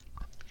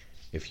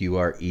If you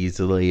are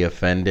easily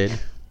offended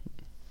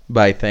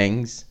by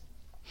things,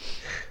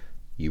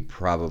 you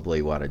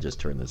probably want to just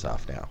turn this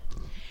off now.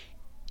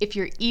 If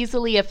you're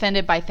easily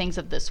offended by things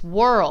of this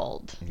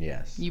world,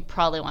 yes, you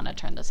probably want to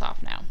turn this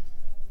off now.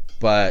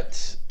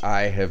 But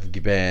I have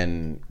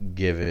been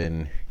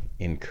given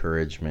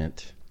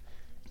encouragement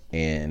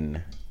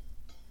in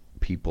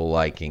people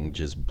liking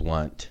just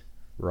blunt,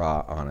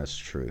 raw, honest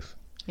truth.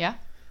 Yeah.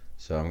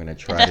 So I'm going to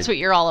try. That's what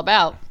you're all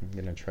about. I'm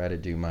going to try to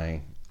do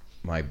my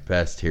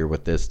best here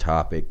with this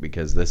topic,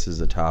 because this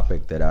is a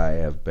topic that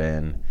I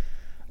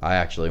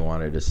actually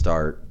wanted to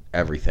start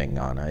everything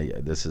on.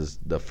 This is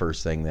the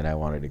first thing that I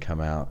wanted to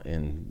come out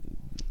and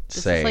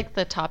This say. is like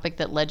the topic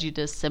that led you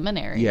to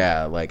seminary.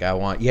 Yeah, like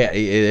it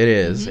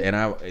is. Mm-hmm.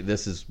 And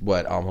this is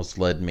what almost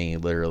led me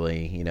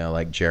literally,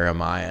 like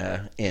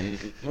Jeremiah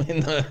into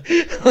the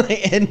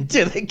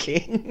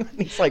king.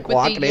 He's like with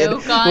walking the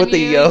yoke in on with the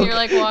you, yoke. You're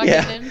like walking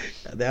in.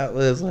 That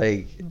was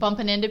like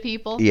bumping into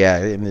people. Yeah,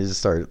 and they just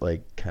started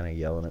like kind of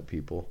yelling at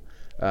people.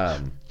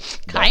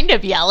 Kind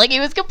of yelling. He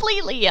was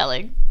completely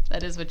yelling.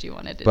 That is what you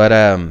wanted to do. But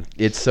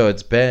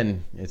it's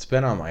been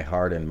on my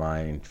heart and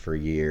mind for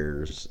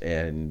years,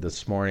 and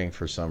this morning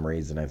for some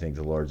reason I think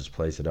the Lord just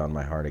placed it on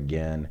my heart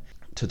again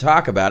to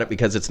talk about it,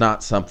 because it's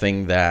not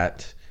something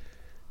that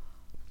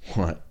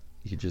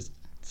you just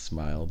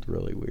smiled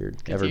really weird.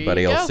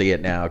 Everybody will see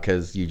it now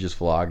because you just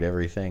vlogged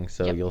everything,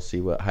 so You'll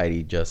see what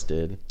Heidi just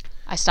did.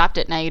 I stopped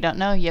it. Now you don't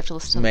know. You have to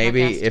listen to the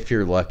Maybe podcast. If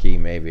you're lucky,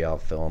 maybe I'll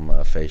film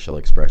a facial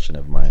expression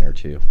of mine or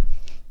two.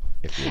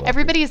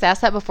 Everybody has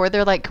asked that before.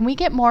 They're like, can we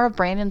get more of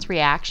Brandon's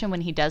reaction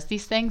when he does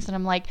these things? And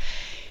I'm like,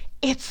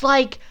 it's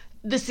like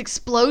this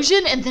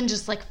explosion and then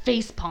just like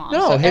face palm.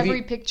 No, so have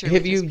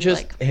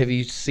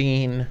you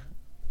seen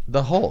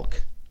the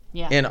Hulk?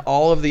 Yeah. In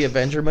all of the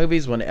Avenger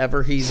movies,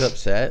 whenever he's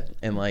upset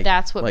and like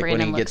that's what like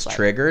Brandon when he gets looks like.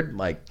 triggered,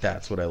 like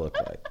that's what I look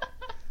like.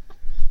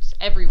 Just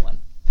everyone.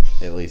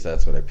 At least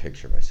that's what I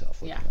picture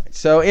myself looking like.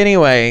 So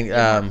anyway,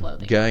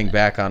 going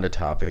back onto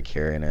topic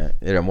here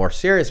in a more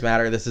serious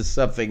matter, this is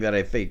something that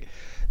I think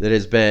that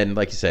has been,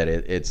 like you said,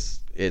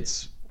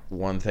 it's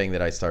one thing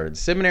that I started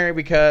seminary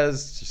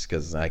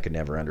because I could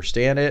never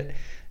understand it.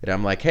 And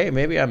I'm like, hey,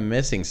 maybe I'm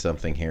missing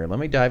something here. Let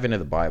me dive into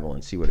the Bible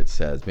and see what it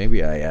says.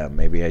 Maybe I am.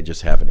 Maybe I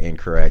just have an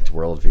incorrect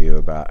worldview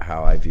about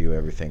how I view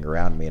everything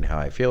around me and how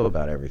I feel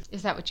about everything.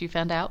 Is that what you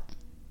found out?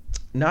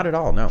 Not at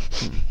all, no.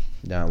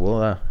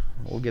 No,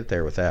 we'll get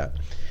there with that.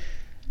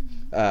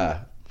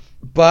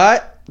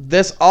 But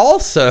this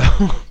also,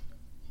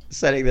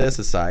 setting this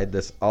aside,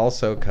 this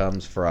also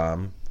comes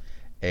from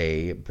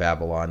a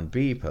Babylon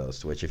Bee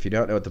post, which if you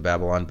don't know what the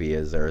Babylon Bee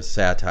is, they're a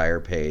satire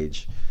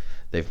page.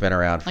 They've been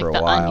around for a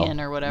while. Like the Onion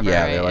or whatever.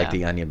 Yeah, they're like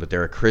the Onion, but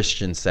they're a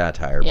Christian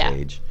satire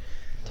page.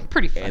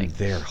 Pretty funny. And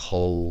they're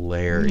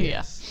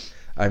hilarious.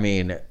 Yeah. I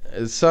mean,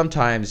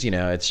 sometimes,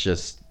 it's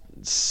just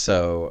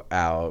so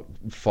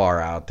far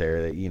out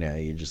there that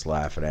you're just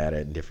laughing at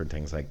it and different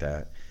things like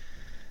that.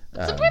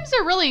 Sometimes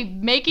they're really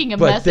making a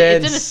but message.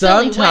 Then it's in a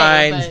silly way,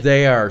 sometimes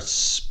they are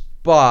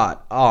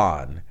spot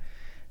on,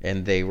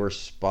 and they were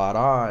spot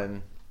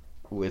on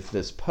with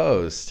this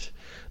post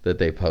that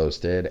they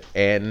posted,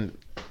 and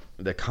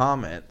the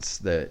comments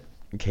that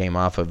came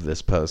off of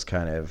this post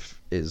kind of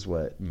is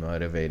what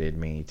motivated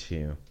me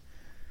to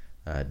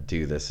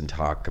do this and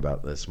talk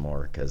about this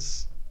more,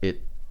 because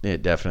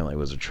it definitely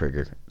was a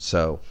trigger.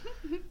 So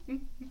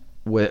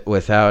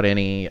without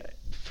any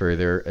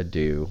further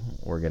ado,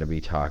 we're going to be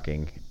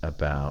talking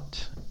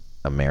about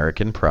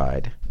American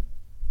pride,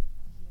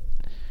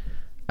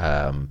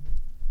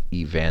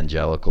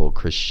 evangelical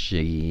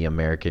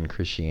American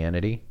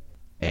Christianity,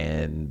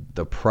 and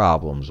the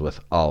problems with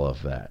all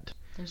of that.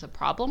 There's a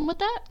problem with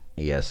that?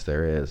 Yes,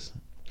 there is.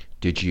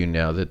 Did you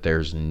know that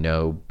there's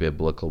no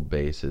biblical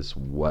basis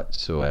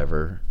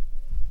whatsoever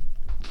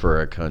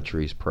for a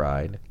country's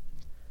pride?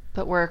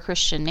 But we're a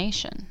Christian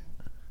nation.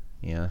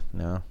 Yeah,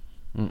 no.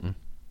 Mm-mm.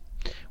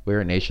 We're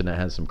a nation that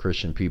has some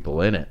Christian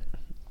people in it.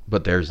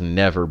 But there's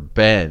never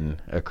been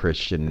a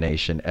Christian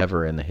nation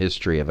ever in the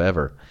history of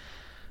ever.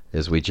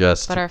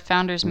 But our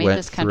founders made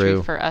this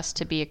country for us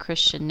to be a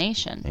Christian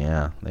nation.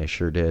 Yeah, they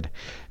sure did.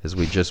 As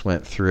we just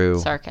went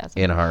through Sarcasm.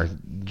 In our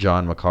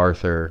John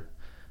MacArthur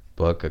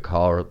book, A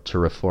Call to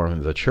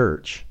Reform the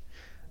Church.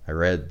 I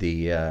read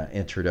the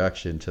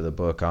introduction to the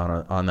book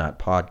on that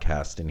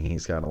podcast, and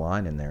he's got a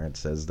line in there. It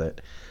says that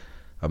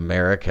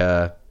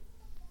America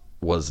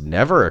was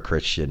never a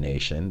Christian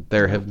nation.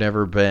 There have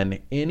never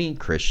been any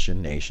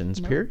Christian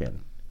nations, period.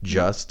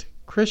 Just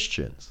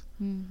Christians.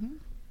 Mm-hmm.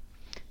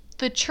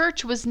 The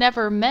church was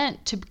never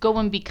meant to go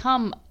and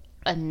become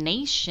a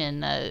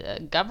nation, a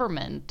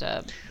government,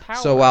 a power.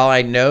 So while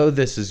I know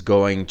this is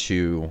going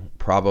to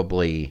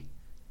probably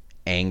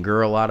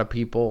anger a lot of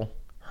people,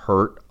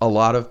 hurt a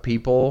lot of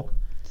people,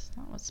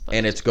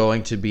 and it's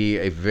going to be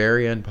a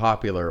very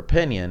unpopular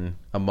opinion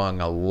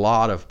among a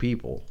lot of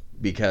people,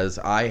 because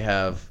I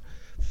have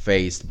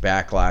faced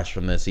backlash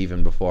from this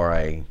even before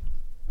I,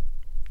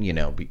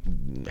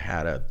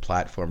 had a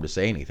platform to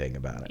say anything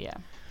about it. Yeah.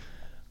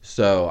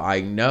 So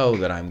I know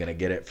that I'm going to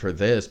get it for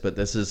this, but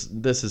this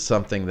is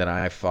something that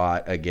I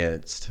fought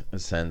against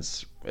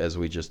since, as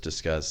we just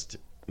discussed,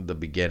 the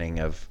beginning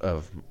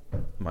of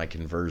my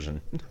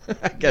conversion,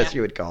 I guess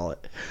you would call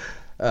it.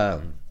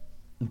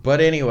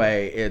 But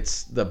anyway,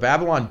 it's the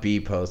Babylon Bee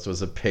post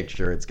was a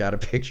picture. It's got a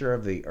picture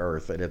of the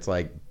earth, and it's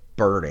like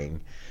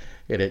burning,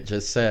 and it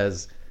just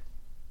says,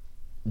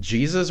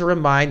 Jesus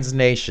reminds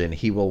nation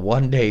he will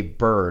one day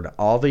burn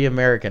all the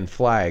American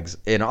flags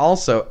and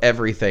also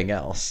everything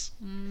else.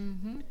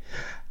 Mm-hmm.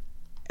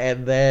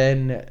 And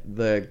then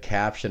the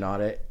caption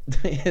on it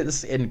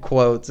is in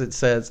quotes. It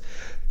says,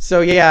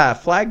 so yeah,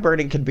 flag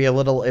burning can be a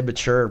little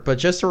immature, but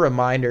just a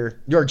reminder,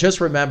 or just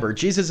remember,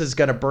 Jesus is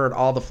going to burn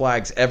all the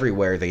flags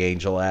everywhere, the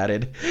angel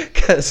added.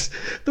 Because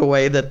the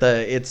way that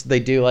they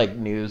do like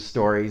news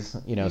stories,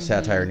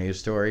 satire news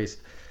stories.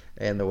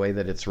 And the way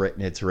that it's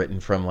written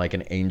from like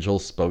an angel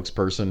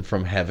spokesperson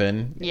from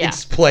heaven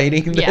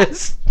explaining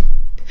this.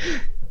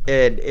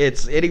 And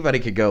it's anybody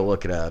could go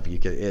look it up. You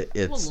could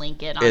we'll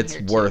link it on it's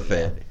here worth too,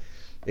 it.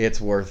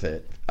 It's worth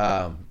it.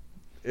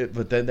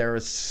 But then there were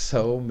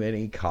so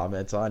many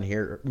comments on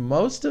here.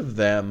 Most of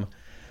them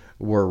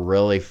were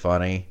really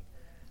funny,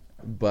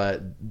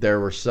 but there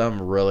were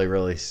some really,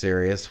 really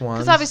serious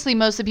ones. Because obviously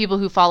most of the people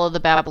who follow the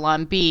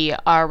Babylon Bee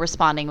are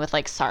responding with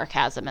like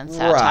sarcasm and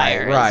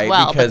satire as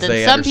well. But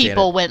then some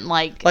people went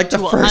like to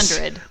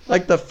 100.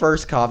 Like the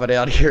first comment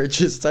out here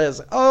just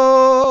says,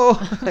 oh,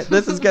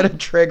 this is going to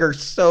trigger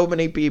so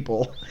many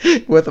people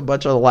with a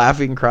bunch of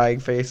laughing, crying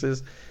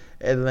faces.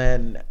 And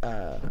then,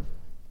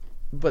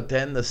 but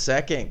then the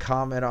second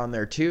comment on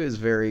there too is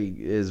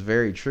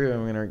very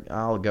true.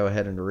 I'll go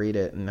ahead and read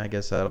it, and I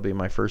guess that'll be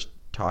my first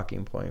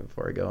talking point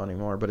before I go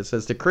anymore. But it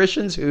says, to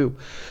Christians who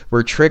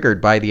were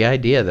triggered by the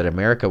idea that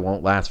America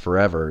won't last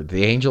forever,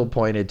 the angel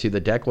pointed to the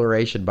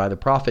declaration by the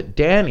prophet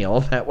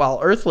Daniel that while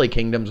earthly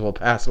kingdoms will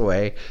pass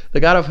away,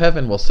 the God of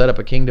heaven will set up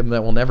a kingdom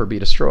that will never be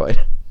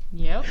destroyed.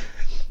 Yep.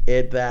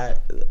 That's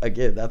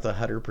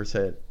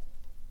 100%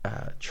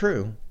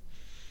 true.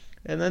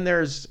 And then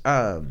there's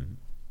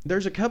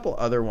a couple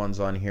other ones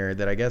on here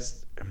that I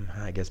guess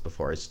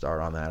before I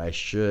start on that, I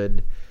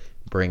should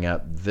bring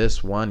up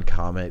this one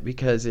comment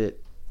because it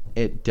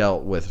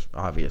dealt with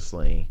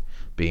obviously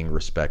being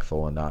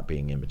respectful and not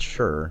being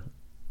immature.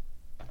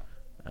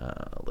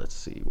 Let's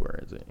see,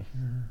 where is it?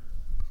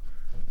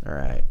 All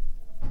right.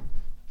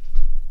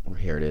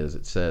 Here it is.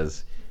 It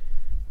says,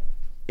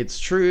 it's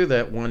true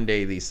that one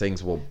day these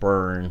things will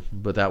burn,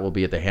 but that will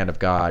be at the hand of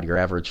God. Your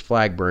average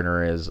flag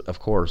burner is, of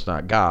course,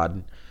 not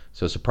God.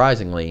 So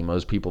surprisingly,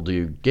 most people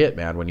do get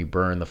mad when you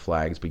burn the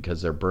flags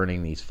because they're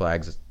burning these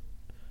flags.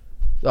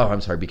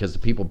 Because the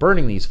people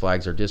burning these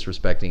flags are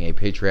disrespecting a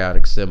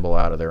patriotic symbol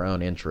out of their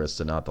own interests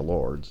and not the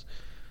Lord's.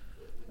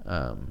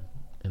 And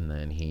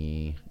then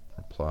he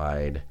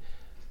replied,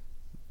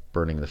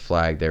 burning the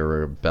flag, they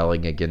were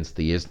rebelling against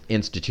the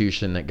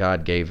institution that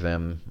God gave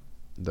them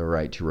the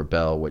right to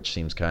rebel, which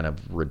seems kind of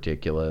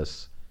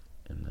ridiculous.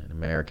 And then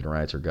American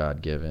rights are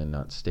God-given,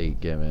 not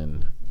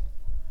state-given.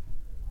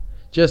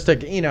 Just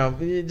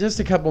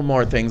a couple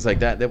more things like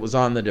that was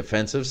on the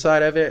defensive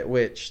side of it,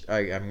 which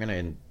I want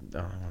to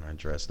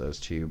address those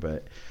too.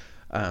 But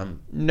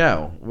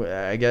no,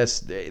 I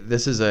guess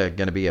this is going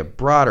to be a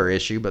broader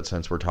issue. But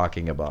since we're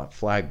talking about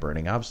flag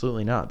burning,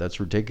 absolutely not. That's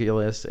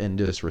ridiculous and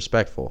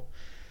disrespectful.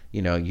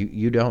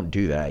 You don't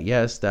do that.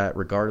 Yes, that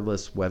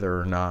regardless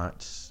whether or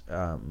not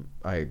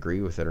I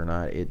agree with it or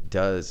not, it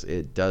does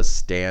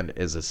stand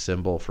as a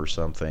symbol for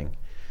something.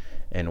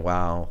 And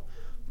while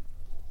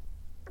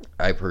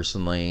I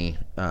personally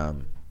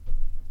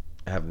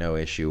have no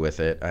issue with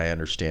it, I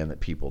understand that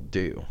people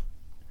do.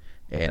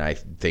 And I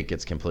think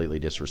it's completely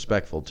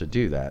disrespectful to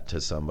do that to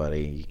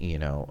somebody,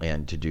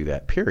 and to do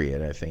that,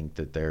 period. I think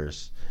that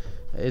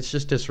it's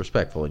just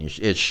disrespectful, and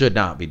it should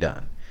not be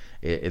done.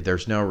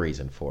 There's no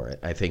reason for it.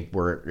 I think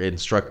we're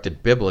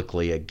instructed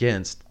biblically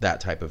against that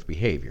type of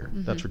behavior.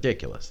 Mm-hmm. That's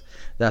ridiculous.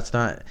 That's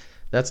not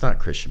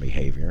Christian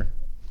behavior.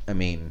 I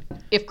mean,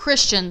 if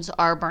Christians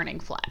are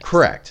burning flags.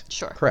 Correct.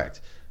 Sure.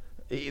 Correct.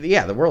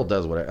 Yeah, the world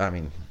does what I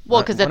mean.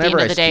 Well, because at the end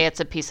of the day, it's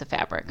a piece of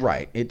fabric.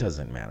 Right. It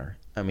doesn't matter.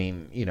 I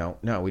mean,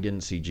 no, we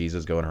didn't see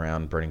Jesus going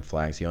around burning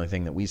flags. The only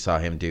thing that we saw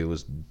him do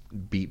was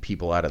beat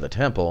people out of the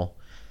temple.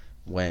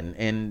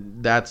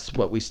 And that's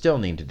what we still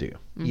need to do.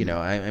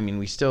 Mm-hmm. I mean,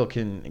 we still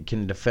can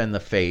defend the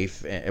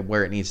faith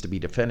where it needs to be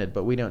defended,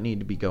 but we don't need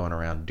to be going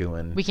around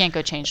doing. We can't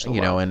go change the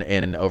world.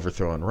 And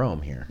overthrowing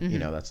Rome here.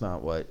 Mm-hmm. That's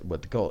not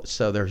what the goal is.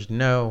 So there's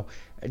no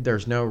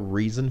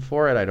reason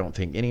for it. I don't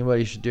think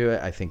anybody should do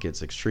it. I think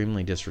it's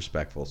extremely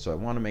disrespectful. So I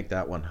want to make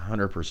that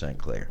 100%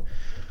 clear.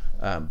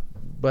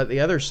 But the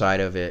other side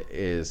of it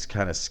is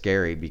kind of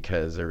scary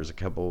because there was a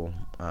couple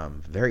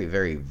very,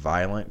 very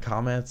violent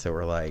comments that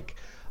were like,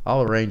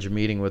 I'll arrange a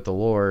meeting with the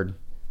Lord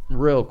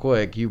real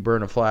quick. You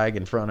burn a flag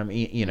in front of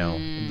me,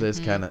 mm-hmm.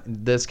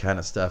 this kind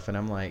of stuff. And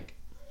I'm like,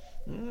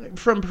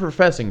 from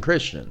professing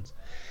Christians.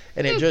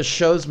 And it just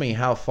shows me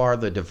how far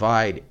the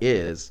divide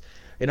is.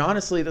 And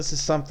honestly, this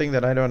is something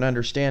that I don't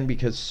understand,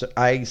 because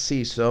I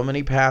see so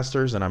many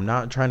pastors, and I'm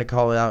not trying to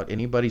call out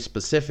anybody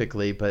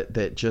specifically, but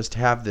that just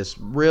have this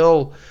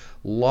real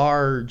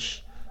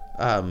large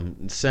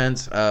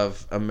sense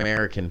of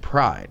American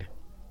pride,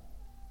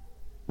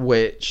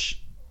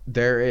 which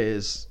there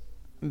is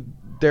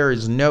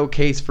no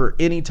case for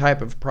any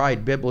type of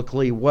pride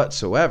biblically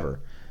whatsoever.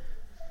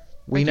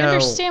 We know,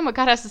 understand what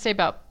God has to say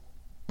about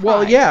pride.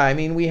 Well, yeah, I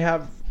mean, we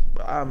have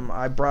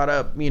I brought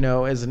up,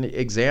 as an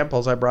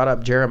examples, I brought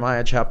up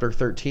Jeremiah chapter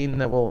 13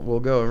 that we'll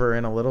go over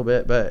in a little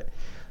bit, but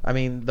I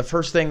mean, the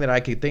first thing that I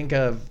could think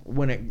of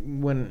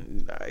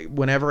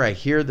whenever I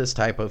hear this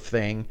type of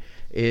thing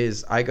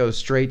is I go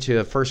straight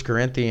to 1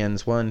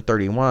 Corinthians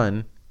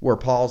 1:31, where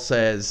Paul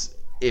says,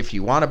 if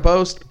you want to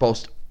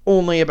boast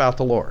only about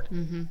the Lord.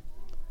 Mm-hmm.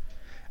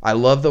 I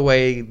love the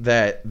way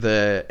that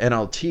the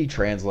NLT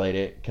translate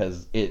it,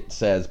 because it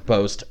says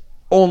boast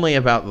only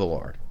about the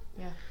Lord.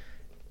 Yeah.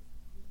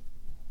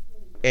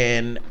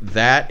 And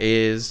that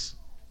is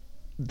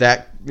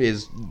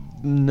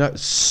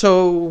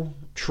so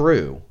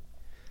true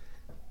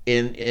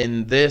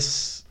in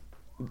this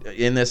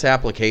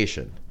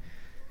application,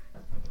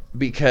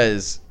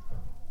 because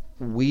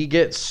we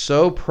get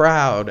so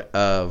proud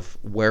of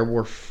where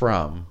we're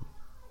from,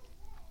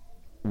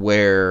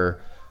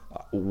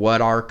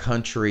 what our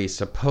country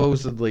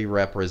supposedly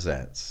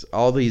represents,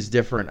 all these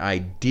different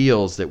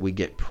ideals that we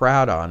get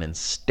proud on and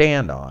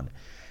stand on,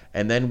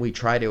 and then we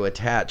try to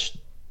attach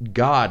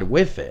God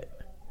with it.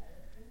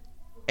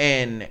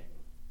 And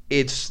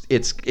it's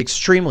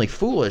extremely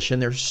foolish,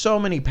 and there's so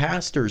many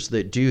pastors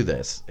that do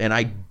this, and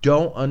I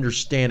don't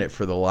understand it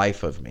for the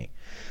life of me.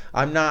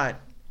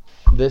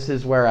 This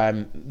is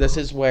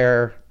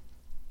where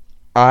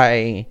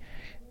I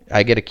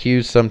get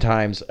accused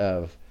sometimes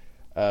of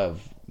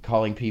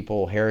calling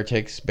people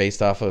heretics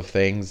based off of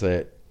things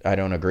that I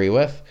don't agree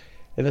with.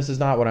 And this is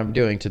not what I'm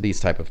doing to these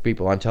type of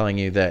people. I'm telling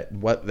you that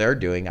what they're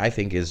doing, I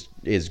think,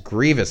 is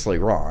grievously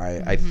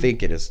wrong. I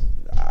think it is.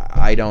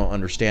 I don't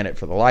understand it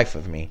for the life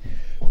of me.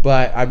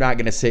 But I'm not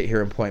going to sit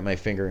here and point my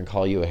finger and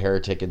call you a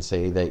heretic and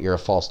say that you're a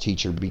false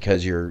teacher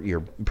because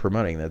you're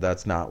promoting that.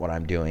 That's not what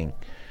I'm doing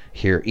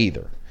here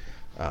either.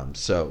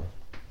 So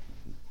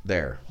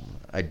there.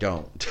 I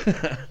don't.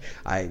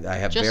 I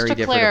have just very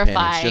different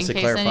opinions. Just to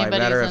clarify,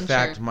 matter of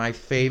fact,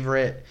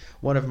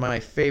 one of my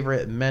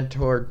favorite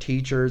mentor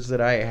teachers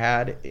that I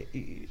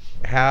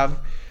have,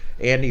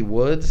 Andy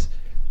Woods,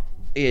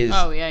 is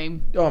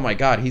oh my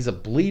God, he's a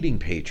bleeding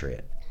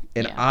patriot,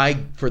 and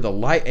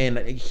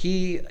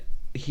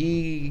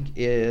he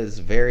is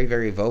very,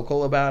 very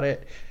vocal about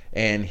it.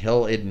 And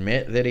he'll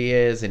admit that he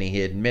is, and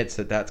he admits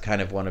that that's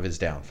kind of one of his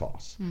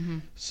downfalls. Mm-hmm.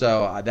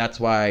 So that's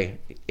why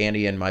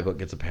Andy in my book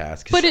gets a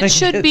pass. But it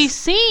should be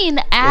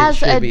seen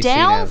as a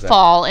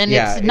downfall, and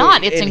it's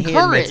not. It's encouraged. He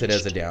admits it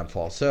as a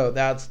downfall. So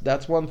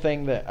that's one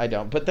thing that I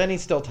don't. But then he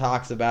still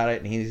talks about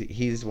it, and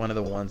he's one of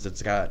the ones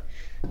that's got,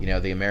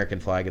 the American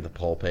flag at the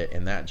pulpit,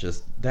 and that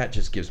just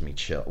gives me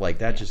chill. Like,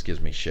 that just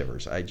gives me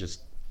shivers.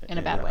 In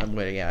a bad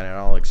way. And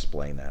I'll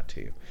explain that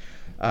to you.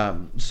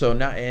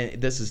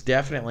 This is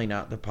definitely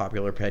not the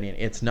popular opinion.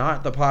 It's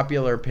not the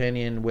popular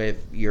opinion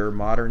with your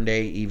modern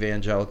day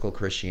evangelical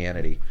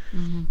Christianity.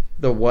 Mm-hmm.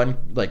 The one,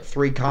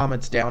 3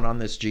 comments down on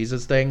this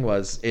Jesus thing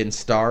was in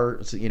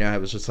stars. It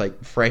was just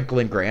like,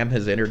 Franklin Graham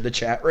has entered the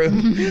chat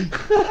room.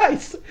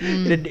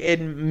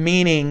 in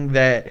meaning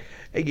that,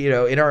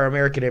 in our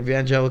American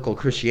evangelical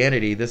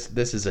Christianity, this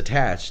is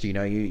attached.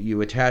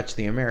 You attach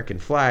the American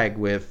flag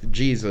with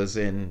Jesus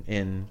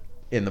in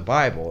the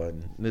Bible,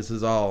 and this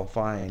is all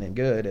fine and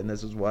good, and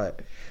this is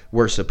what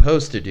we're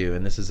supposed to do,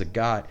 and this is a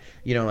God,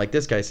 like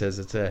this guy says,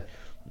 it's a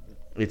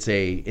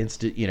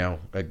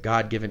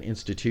God-given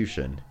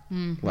institution.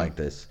 Mm-hmm. Like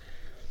this.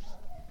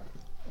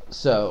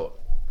 So,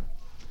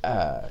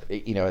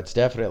 it's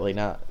definitely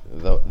not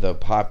the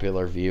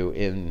popular view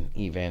in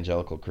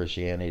evangelical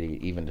Christianity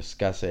to even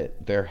discuss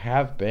it. There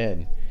have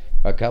been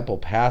a couple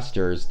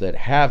pastors that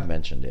have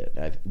mentioned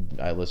it.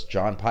 I list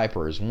John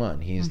Piper as one.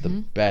 He's the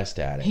best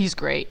at it. He's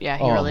great. Yeah,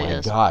 he really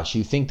is. Oh my gosh.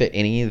 You think that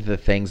any of the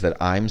things that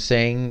I'm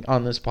saying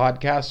on this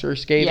podcast are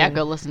scathing? Yeah,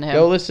 go listen to him.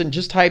 Go listen.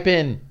 Just type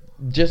in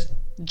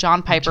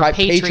John Piper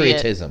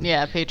patriotism.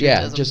 Yeah,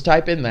 patriotism. Yeah, just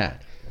type in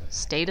that.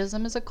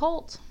 Statism is a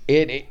cult.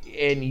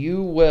 And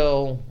you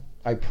will,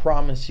 I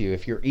promise you,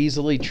 if you're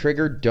easily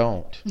triggered,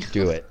 don't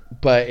do it.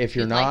 But if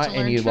you're not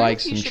and you like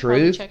some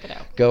truth,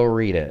 go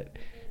read it.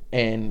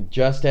 And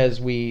just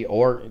as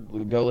or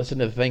go listen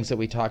to the things that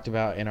we talked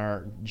about in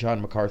our John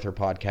MacArthur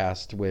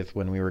podcast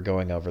when we were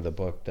going over the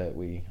book that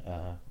we,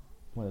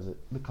 what is it?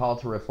 The Call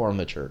to Reform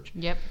the Church.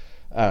 Yep.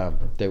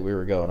 That we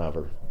were going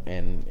over.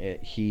 And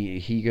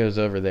he goes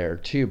over there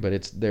too,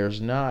 but there's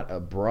not a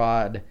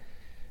broad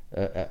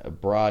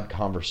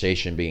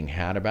conversation being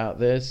had about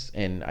this.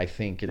 And I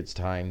think it's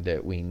time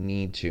that we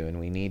need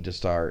to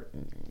start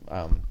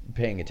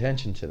paying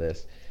attention to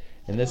this.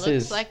 And this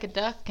looks like a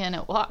duck and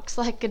it walks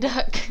like a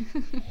duck.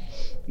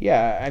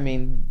 Yeah, I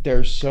mean,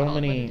 there's so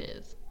many.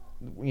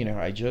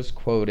 I just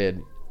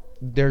quoted.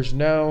 There's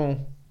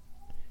no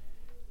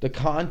the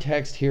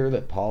context here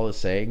that Paul is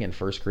saying in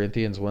 1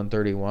 Corinthians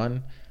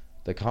 1:31,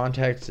 the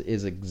context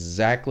is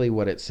exactly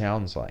what it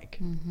sounds like.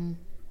 Mm-hmm.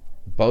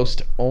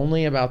 Boast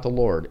only about the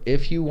Lord.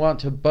 If you want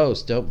to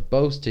boast, don't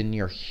boast in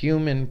your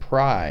human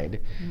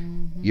pride,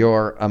 mm-hmm.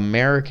 your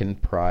American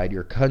pride,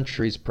 your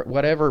country's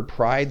whatever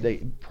pride.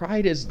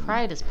 Pride is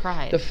pride.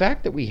 The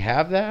fact that we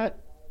have that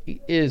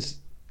is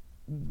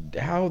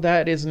how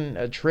that isn't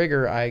a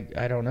trigger.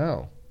 I don't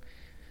know,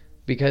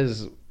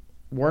 because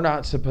we're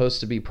not supposed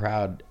to be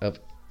proud of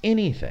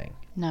anything.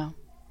 No.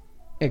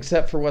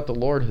 Except for what the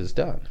Lord has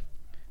done.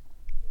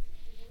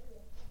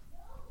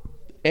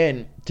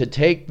 And to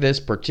take this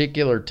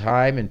particular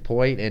time and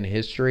point in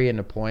history and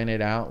to point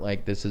it out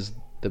like this is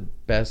the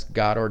best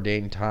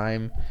God-ordained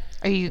time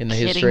in the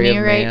history of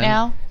man. Are you kidding me right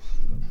now?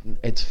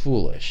 It's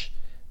foolish.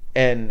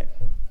 And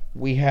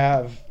we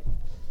have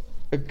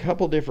a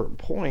couple different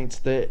points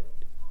that,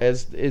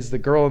 as the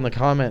girl in the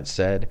comments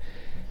said,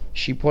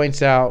 she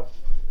points out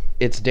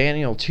it's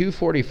Daniel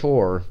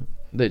 2:44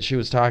 that she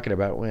was talking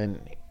about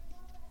when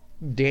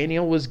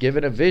Daniel was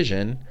given a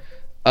vision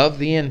of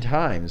the end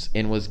times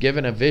and was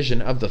given a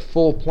vision of the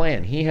full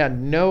plan. He had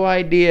no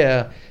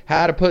idea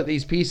how to put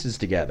these pieces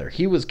together.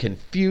 He was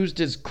confused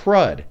as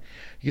crud.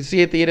 You can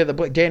see at the end of the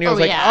book, Daniel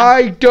was like,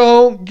 I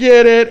don't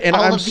get it. And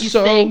all I'm of these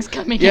things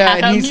coming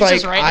out. And he's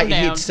like,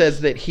 he says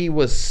that he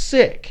was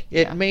sick.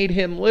 It made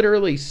him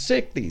literally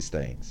sick, these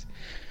things.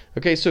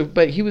 Okay, so,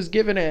 but he was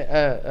given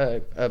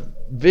a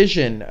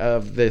vision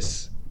of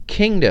this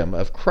kingdom,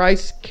 of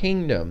Christ's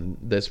kingdom,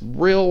 this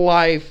real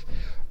life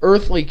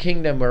earthly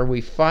kingdom where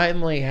we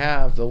finally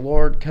have the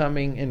Lord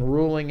coming and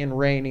ruling and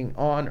reigning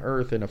on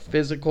earth in a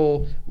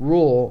physical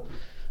rule.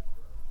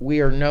 We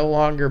are no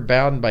longer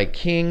bound by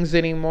kings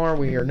anymore.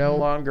 We are no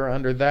longer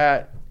under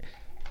that.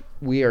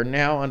 We are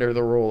now under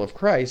the rule of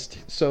Christ.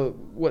 So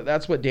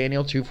that's what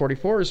Daniel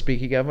 2:44 is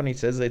speaking of when he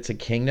says it's a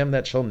kingdom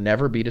that shall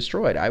never be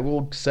destroyed. I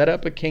will set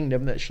up a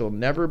kingdom that shall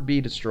never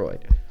be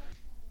destroyed.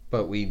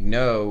 But we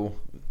know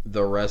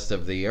the rest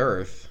of the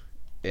earth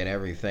and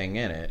everything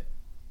in it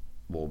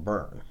will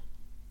burn.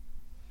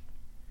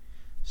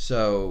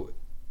 So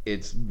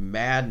it's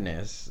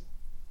madness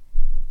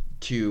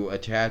to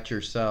attach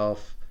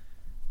yourself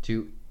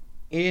to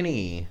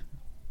any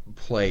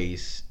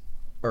place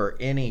or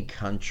any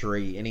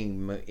country,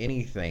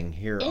 anything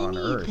here on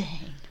earth,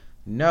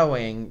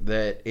 knowing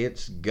that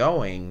it's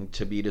going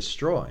to be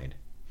destroyed.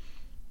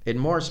 And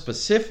more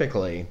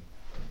specifically,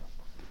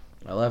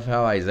 I love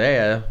how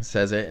Isaiah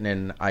says it, and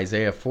in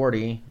Isaiah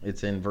 40,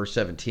 it's in verse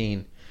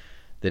 17,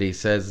 that he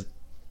says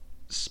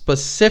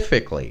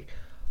specifically,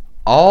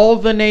 all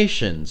the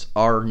nations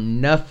are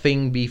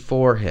nothing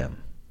before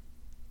him.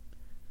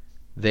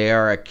 They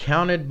are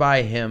accounted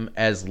by him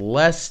as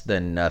less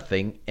than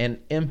nothing and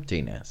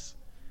emptiness.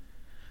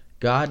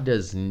 God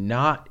does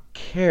not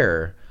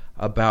care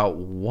about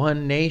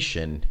one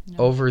nation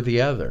over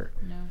the other.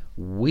 No.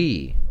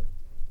 We,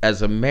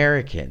 as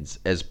Americans,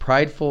 as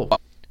prideful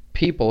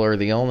people, are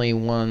the only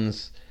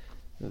ones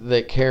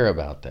that care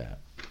about that.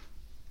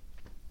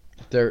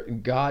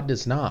 God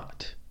does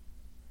not.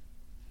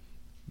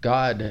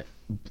 God,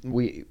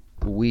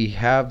 we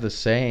have the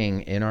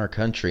saying in our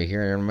country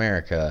here in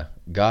America,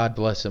 God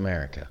bless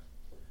America.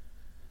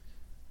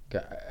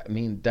 God, I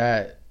mean,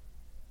 that,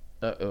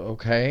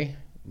 okay,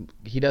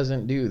 he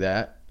doesn't do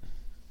that.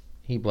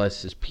 He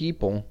blesses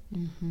people,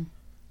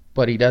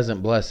 but he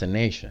doesn't bless a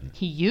nation.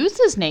 He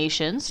uses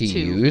nations to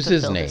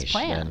fulfill his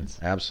plans.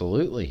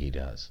 Absolutely he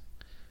does.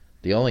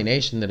 The only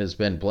nation that has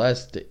been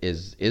blessed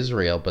is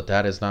Israel, but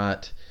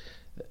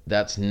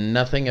that's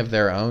nothing of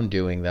their own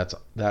doing.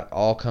 That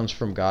all comes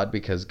from God,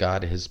 because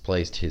God has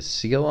placed his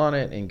seal on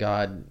it, and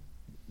God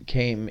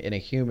came in a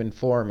human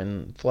form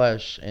in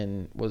flesh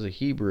and was a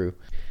Hebrew.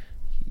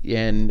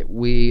 And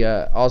we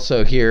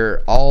also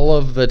hear all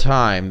of the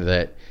time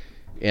that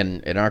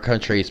in our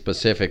country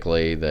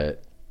specifically, that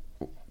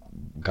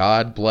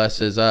God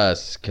blesses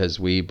us because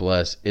we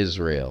bless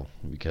Israel,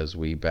 because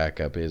we back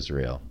up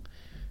Israel.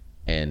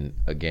 And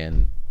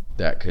again,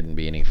 that couldn't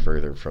be any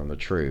further from the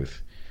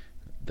truth.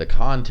 The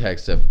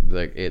context of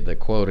the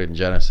quote in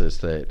Genesis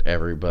that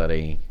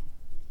everybody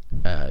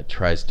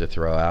tries to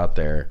throw out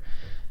there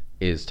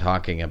is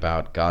talking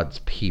about God's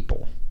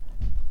people.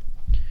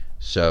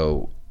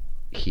 So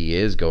he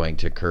is going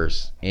to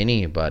curse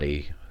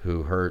anybody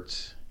who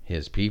hurts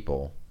his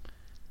people.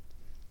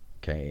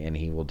 Okay, and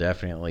he will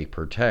definitely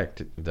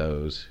protect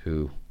those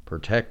who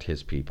protect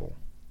his people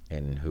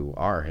and who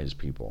are his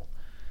people.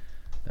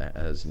 That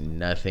has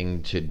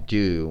nothing to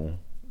do.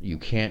 You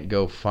can't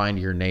go find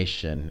your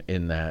nation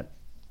in that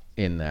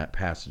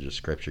passage of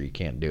scripture. You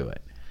can't do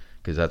it,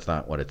 because that's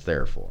not what it's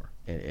there for.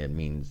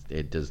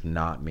 It does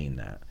not mean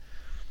that.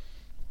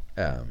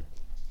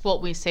 Well,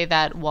 we say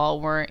that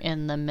while we're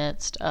in the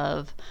midst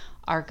of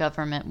our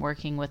government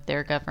working with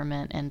their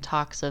government and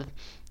talks of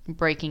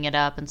breaking it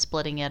up and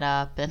splitting it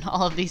up and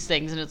all of these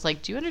things, and it's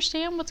like, do you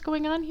understand what's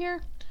going on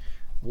here?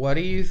 What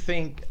do you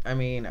think? I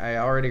mean, I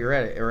already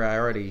read it, or I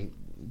already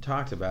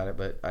talked about it,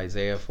 but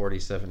Isaiah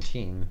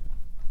 40:17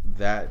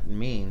 that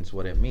means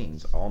what it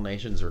means. All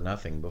nations are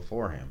nothing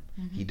before him.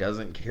 Mm-hmm. He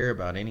doesn't care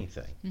about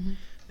anything. Mm-hmm.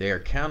 They are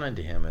counted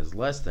to him as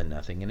less than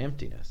nothing and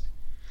emptiness.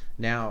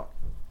 Now,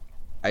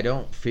 I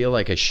don't feel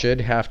like I should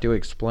have to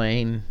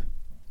explain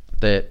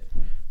that,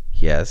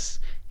 yes,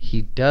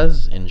 he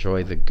does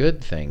enjoy the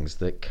good things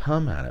that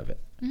come out of it.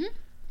 Mm-hmm.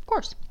 Of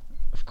course.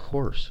 Of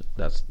course.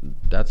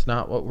 That's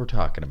not what we're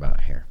talking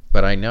about here.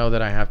 But I know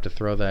that I have to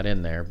throw that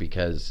in there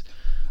because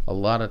a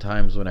lot of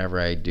times whenever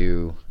I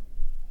do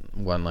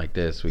one like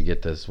this, we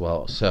get this,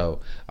 well, so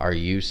are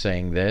you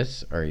saying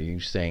this? Are you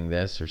saying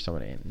this? Or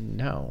somebody?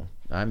 No.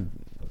 I'm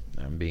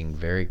being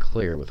very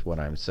clear with what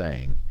I'm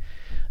saying.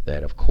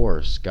 That of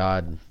course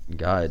God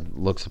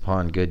looks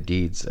upon good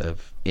deeds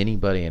of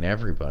anybody and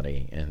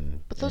everybody,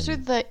 but those are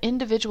the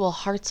individual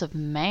hearts of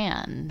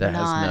man. That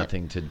has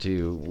nothing to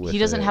do with. He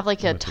doesn't have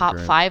like a top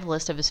 5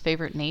 list of his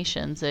favorite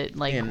nations that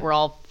we're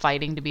all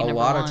fighting to be number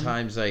one. A lot of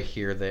times I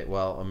hear that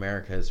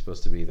America is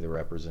supposed to be the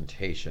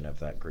representation of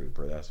that group,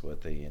 or that's what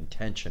the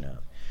intention of.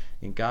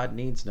 And God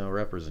needs no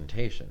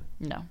representation.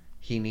 No.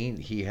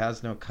 He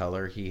has no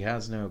color. He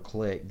has no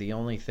clique. The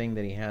only thing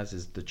that he has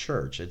is the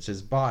church. It's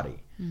his body.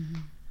 Mm-hmm.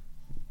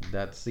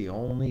 That's the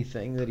only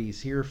thing that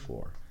he's here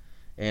for.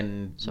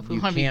 And so if we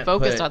want to be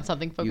focused on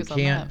something, focus on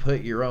that. You can't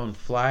put your own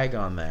flag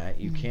on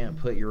that. You can't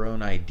put your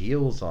own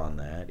ideals on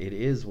that. It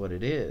is what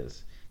it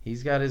is.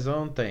 He's got his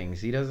own things.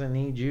 He doesn't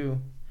need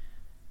you.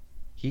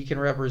 He can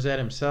represent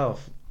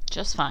himself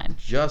just fine.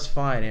 Just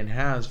fine, and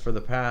has for the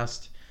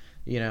past,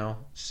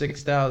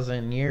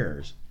 6,000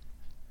 years.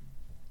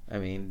 I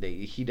mean,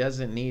 he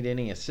doesn't need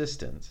any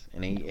assistance.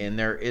 And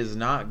there is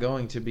not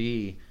going to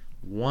be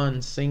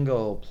one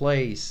single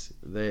place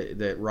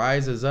that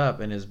rises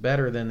up and is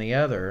better than the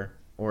other,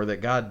 or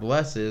that God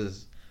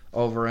blesses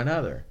over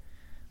another.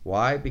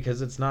 Why?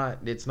 Because it's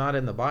not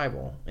in the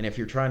Bible. And if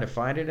you're trying to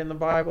find it in the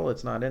Bible,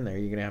 it's not in there.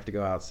 You're going to have to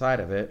go outside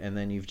of it, and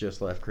then you've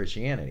just left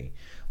Christianity,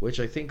 which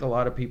I think a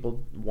lot of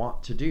people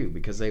want to do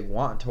because they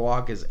want to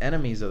walk as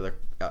enemies of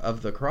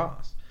the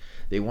cross.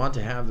 They want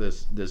to have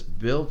this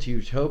built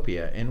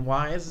utopia. And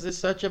why is this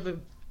such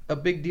a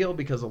big deal?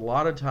 Because a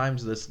lot of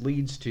times this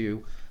leads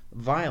to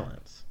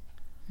violence,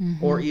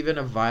 or even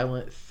a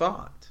violent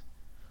thought,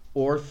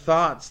 or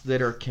thoughts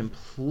that are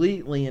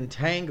completely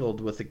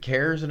entangled with the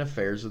cares and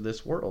affairs of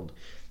this world.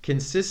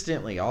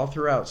 Consistently, all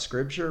throughout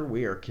Scripture,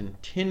 we are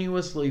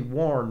continuously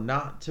warned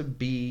not to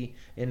be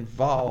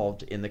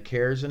involved in the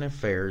cares and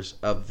affairs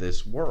of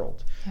this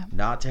world. Yep.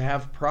 Not to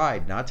have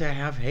pride, not to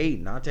have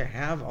hate, not to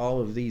have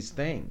all of these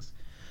things.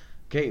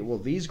 Okay, well,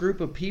 these group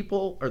of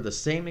people are the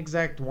same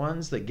exact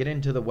ones that get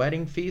into the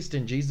wedding feast,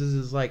 and Jesus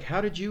is like,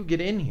 how did you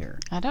get in here?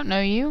 I don't know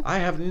you. I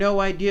have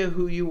no idea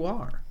who you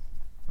are.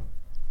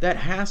 That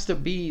has to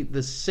be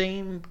the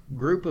same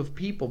group of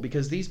people,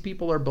 because these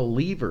people are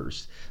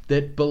believers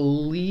that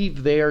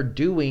believe they are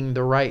doing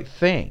the right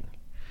thing,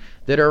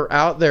 that are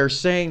out there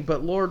saying,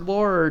 but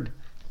Lord,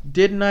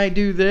 didn't I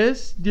do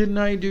this? Didn't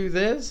I do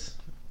this?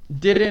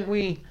 Didn't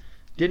we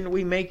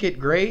make it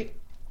great?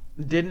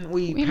 Didn't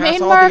we pass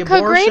made all America the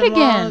abortion great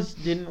again. laws?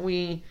 Didn't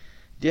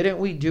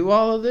we do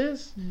all of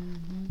this?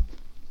 Mm-hmm.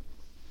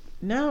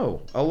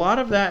 No. A lot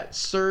of that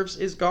serves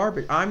as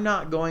garbage. I'm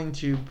not going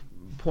to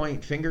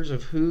point fingers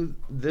of who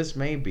this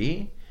may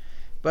be,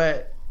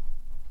 but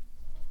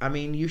I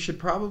mean, you should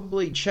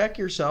probably check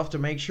yourself to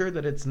make sure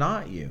that it's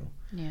not you.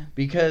 Yeah.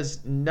 Because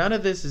none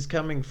of this is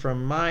coming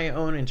from my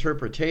own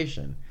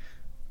interpretation.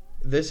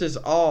 This is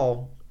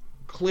all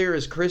clear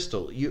as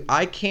crystal.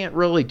 I can't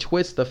really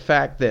twist the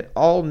fact that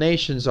all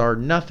nations are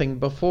nothing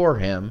before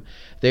him.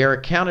 They are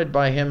accounted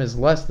by him as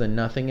less than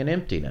nothing and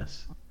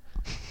emptiness.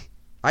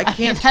 I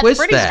can't twist that. That's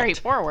pretty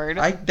straightforward.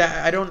 I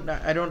don't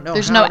know.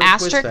 There's no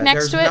asterisk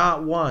next to it? There's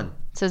not one.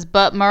 It says,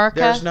 but America.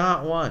 There's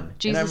not one.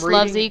 Jesus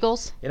loves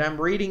eagles. And I'm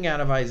reading out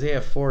of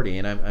Isaiah 40,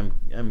 and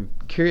I'm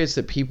curious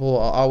that people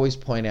always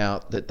point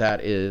out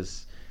that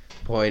is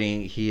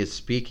pointing. He is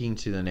speaking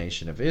to the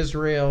nation of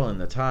Israel in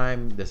the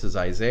time. This is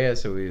Isaiah,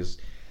 so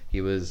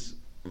he was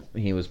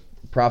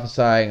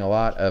prophesying a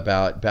lot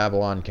about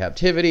Babylon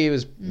captivity. He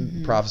was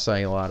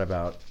prophesying a lot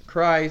about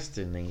Christ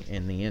in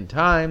the end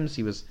times.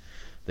 He was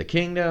the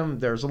kingdom.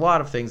 There's a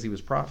lot of things he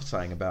was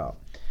prophesying about,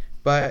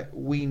 but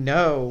we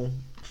know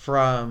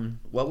from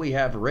what we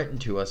have written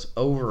to us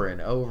over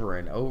and over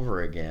and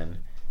over again,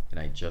 and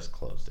I just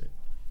closed it.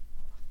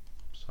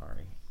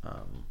 Sorry.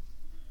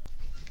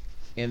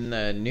 In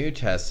the New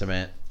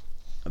Testament,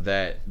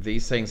 that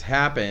these things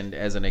happened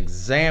as an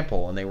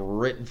example, and they were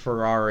written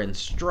for our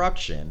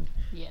instruction.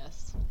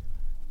 Yes.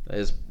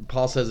 As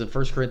Paul says in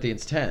 1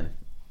 Corinthians 10,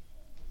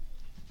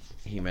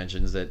 he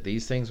mentions that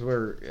these things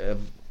were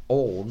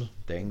old,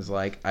 things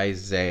like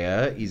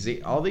Isaiah,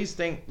 all these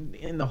things.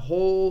 In the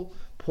whole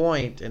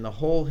point, in the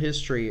whole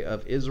history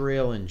of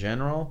Israel in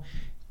general,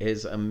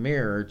 is a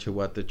mirror to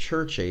what the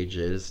church age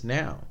is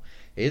now.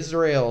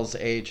 Israel's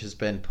age has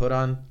been put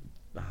on,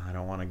 I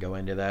don't want to go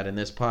into that in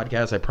this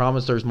podcast. I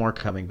promise there's more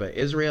coming, but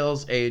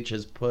Israel's age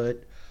has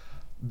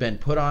been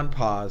put on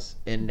pause,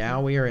 and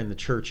now we are in the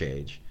church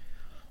age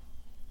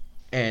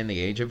and the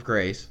age of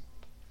grace.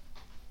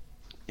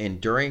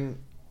 during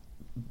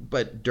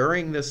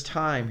this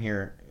time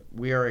here,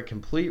 we are a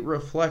complete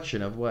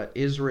reflection of what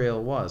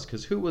Israel was.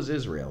 Because who was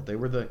Israel? They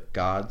were the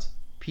God's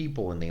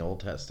people in the Old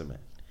Testament.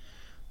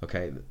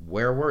 Okay,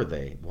 where were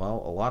they?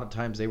 Well, a lot of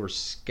times they were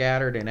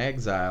scattered in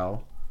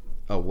exile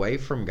away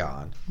from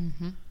God.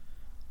 Mm-hmm.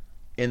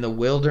 In the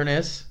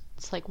wilderness.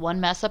 It's like one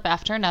mess up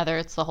after another.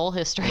 It's the whole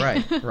history.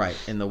 Right.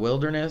 In the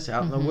wilderness,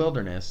 out in the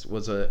wilderness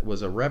was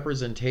a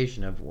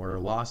representation of where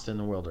lost in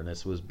the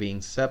wilderness was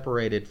being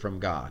separated from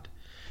God.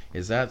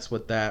 That's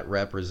what that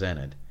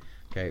represented.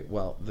 Okay,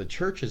 well, the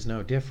church is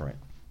no different.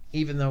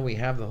 Even though we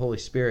have the Holy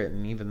Spirit,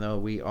 and even though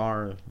we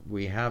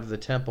have the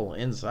temple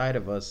inside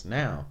of us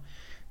now,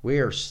 we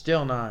are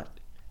still not,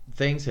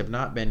 things have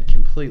not been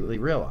completely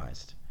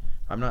realized.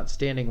 I'm not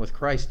standing with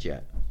Christ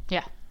yet.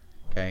 Yeah.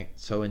 Okay,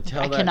 so until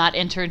I cannot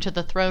enter into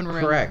the throne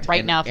room now if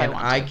I want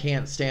to. I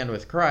can't stand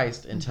with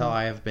Christ until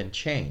I have been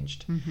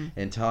changed,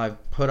 until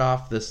I've put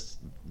off this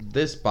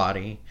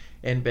body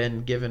and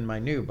been given my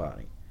new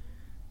body.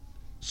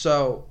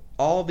 So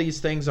all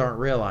these things aren't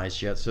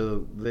realized yet.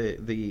 So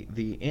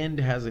the end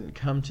hasn't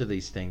come to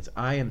these things.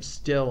 I am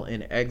still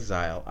in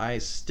exile. I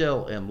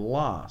still am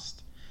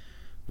lost.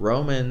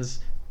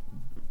 Romans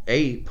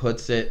 8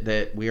 puts it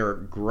that we are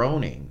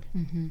groaning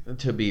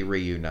to be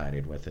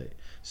reunited with it.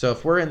 So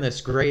if we're in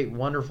this great,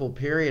 wonderful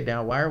period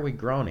now, why are we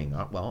groaning?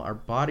 Well, our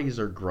bodies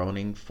are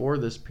groaning for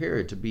this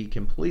period to be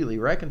completely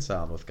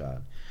reconciled with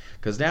God.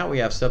 Because now we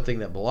have something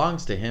that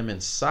belongs to Him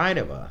inside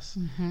of us,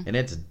 and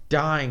it's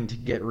dying to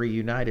get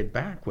reunited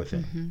back with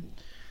Him.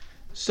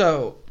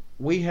 So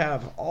we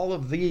have all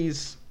of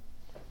these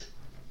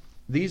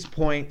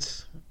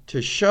points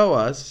to show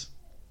us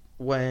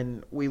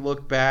when we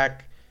look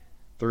back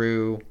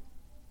through,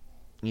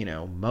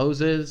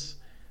 Moses,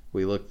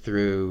 we look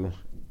through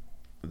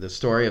the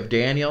story of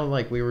Daniel,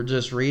 like we were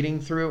just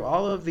reading through.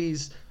 All of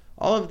these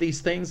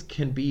things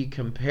can be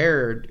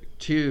compared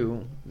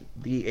to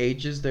the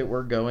ages that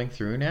we're going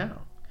through now.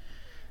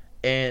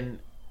 And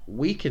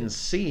we can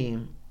see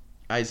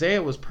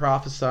Isaiah was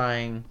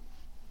prophesying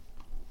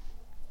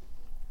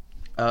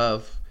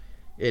of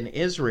an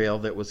Israel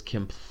that was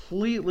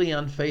completely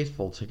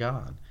unfaithful to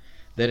God,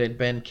 that had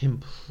been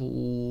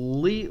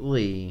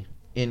completely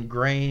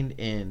ingrained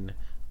in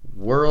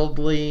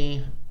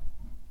worldly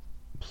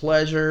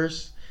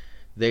pleasures.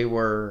 They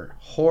were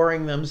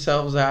whoring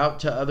themselves out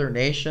to other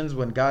nations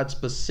when God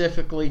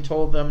specifically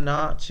told them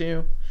not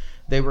to.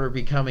 They were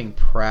becoming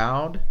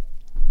proud.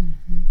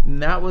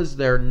 And that was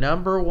their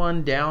number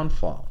one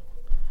downfall.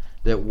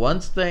 That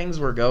once things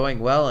were going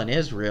well in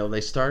Israel,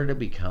 they started to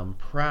become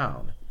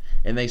proud.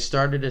 And they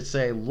started to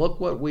say, look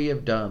what we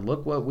have done.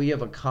 Look what we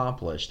have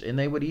accomplished. And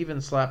they would even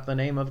slap the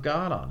name of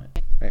God on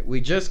it. Right? We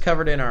just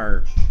covered in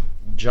our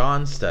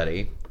John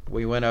study,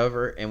 we went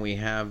over and we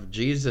have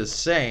Jesus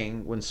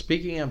saying, when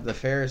speaking of the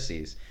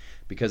Pharisees,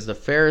 because the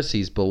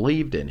Pharisees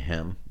believed in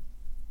him,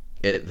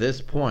 at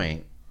this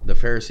point, the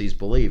Pharisees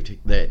believed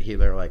that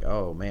they're like,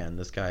 oh man,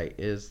 this guy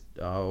is,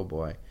 oh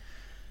boy.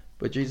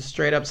 But Jesus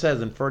straight up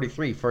says in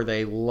 43, for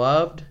they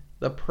loved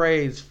the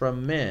praise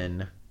from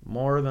men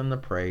more than the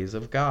praise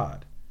of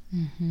God.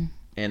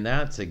 And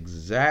that's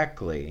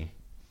exactly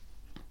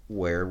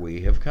where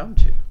we have come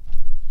to.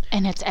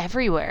 And it's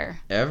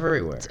everywhere.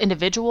 Everywhere. It's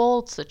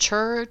individual, it's the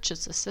church,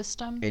 it's the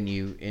system. And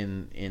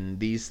in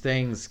these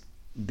things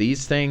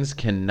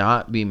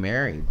cannot be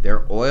married.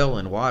 They're oil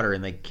and water,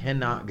 and they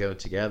cannot go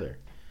together.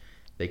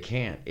 They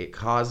can't. It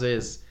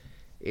causes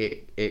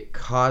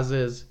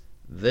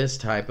this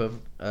type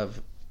of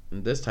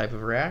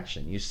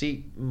reaction. You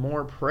see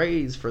more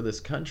praise for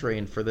this country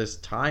and for this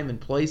time and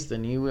place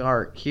than you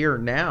are here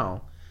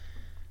now,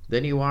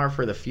 than you are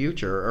for the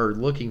future or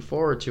looking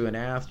forward to an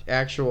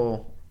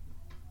actual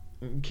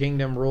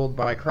kingdom ruled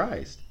by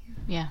Christ.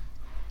 Yeah.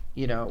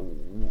 I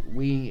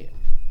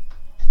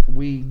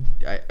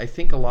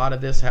think a lot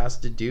of this has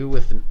to do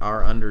with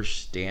our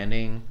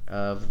understanding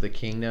of the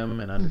kingdom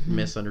and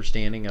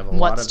misunderstanding of a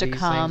lot of these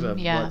things of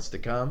what's to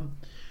come.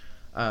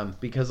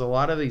 Because a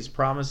lot of these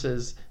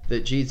promises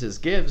that Jesus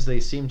gives, they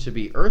seem to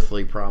be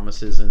earthly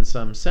promises in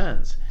some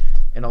sense.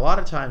 And a lot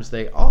of times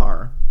they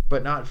are,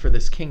 but not for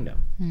this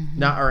kingdom.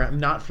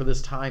 Not for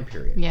this time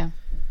period. Yeah.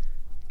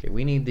 Okay,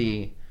 we need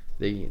the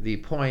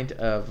point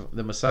of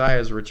the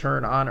Messiah's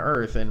return on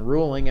earth and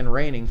ruling and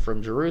reigning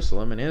from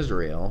Jerusalem and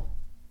Israel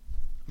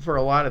for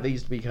a lot of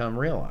these to become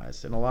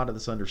realized and a lot of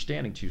this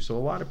understanding too. So a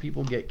lot of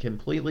people get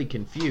completely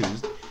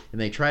confused and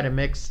they try to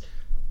mix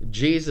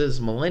Jesus'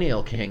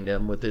 millennial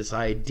kingdom with this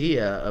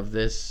idea of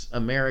this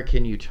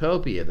American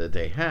utopia that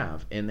they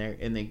have, and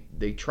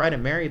they try to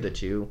marry the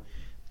two,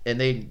 and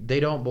they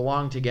don't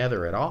belong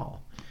together at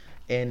all.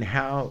 And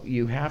how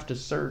you have to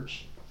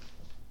search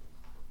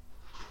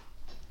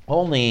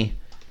only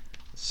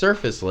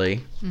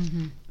surfacely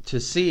to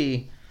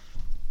see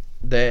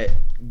that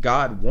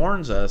God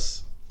warns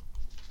us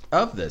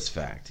of this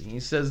fact. He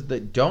says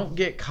that don't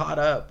get caught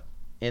up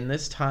in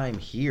this time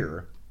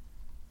here,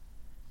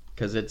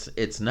 because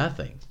it's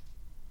nothing.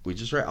 We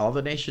just read all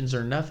the nations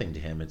are nothing to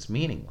him. It's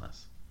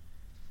meaningless.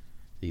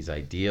 these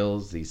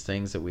ideals, these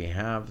things that we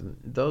have,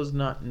 those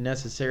not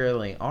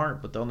necessarily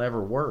aren't, but they'll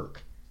never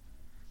work.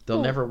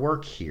 They'll never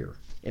work here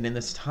and in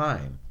this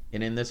time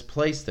and in this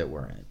place that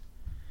we're in,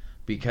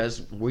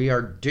 because we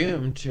are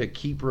doomed to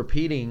keep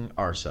repeating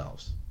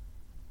ourselves.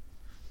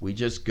 We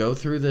just go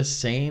through the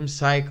same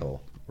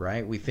cycle,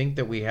 right? We think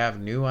that we have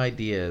new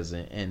ideas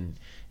and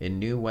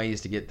new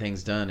ways to get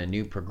things done and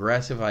new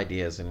progressive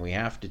ideas, and we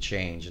have to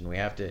change and we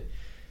have to.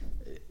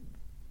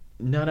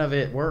 None of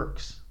it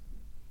works.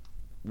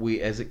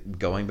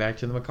 Going back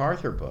to the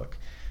MacArthur book,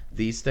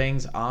 these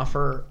things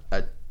offer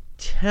a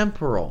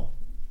temporal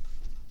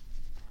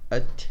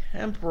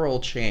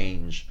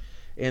change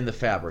in the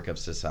fabric of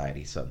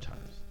society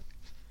sometimes.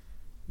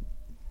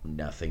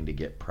 Nothing to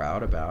get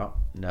proud about,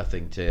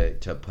 nothing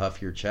to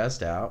puff your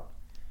chest out.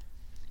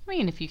 I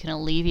mean, if you can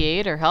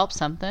alleviate or help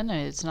something,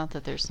 it's not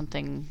that there's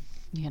something,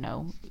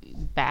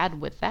 bad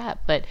with that.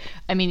 But,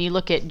 I mean, you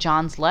look at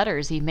John's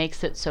letters, he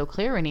makes it so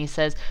clear when he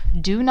says,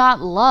 do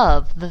not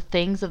love the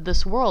things of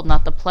this world,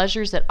 not the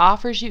pleasures it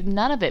offers you,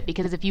 none of it.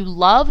 Because if you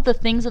love the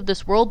things of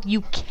this world,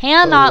 you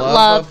cannot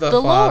love the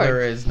Lord.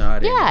 Father is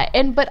not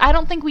but I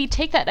don't think we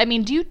take that. I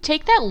mean, do you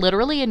take that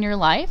literally in your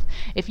life?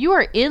 If you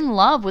are in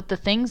love with the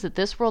things that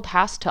this world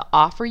has to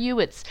offer you,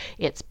 it's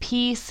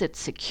peace, it's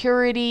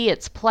security,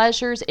 it's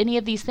pleasures, any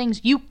of these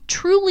things, you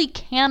truly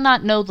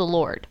cannot know the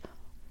Lord.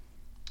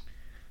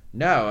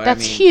 No,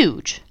 that's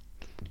huge.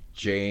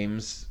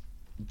 James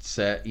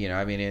said,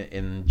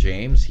 in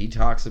James, he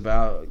talks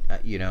about,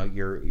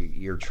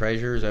 your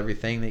treasures,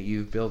 everything that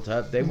you've built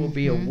up, they will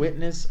be a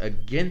witness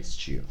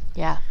against you.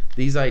 Yeah.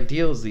 These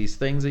ideals, these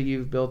things that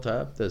you've built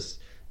up, this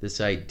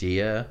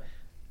idea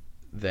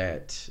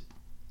that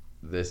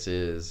this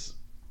is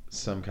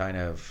some kind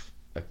of,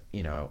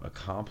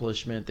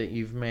 accomplishment that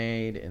you've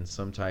made and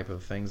some type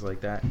of things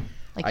like that.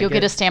 Like you'll get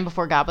to stand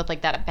before God with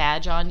like that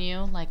badge on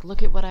you. Like,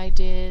 look at what I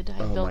did.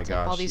 I built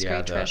up all these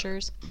great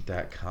treasures.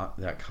 That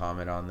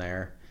comment on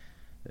there.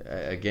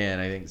 Again,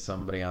 I think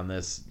somebody on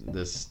this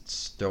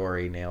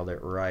story nailed it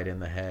right in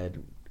the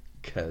head,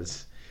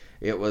 because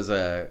it was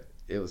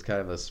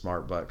kind of a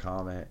smart butt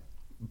comment,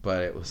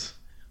 but it was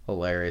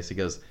hilarious. He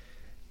goes,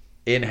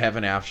 in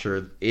heaven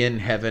after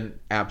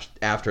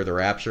the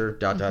rapture ...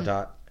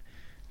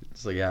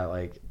 So yeah,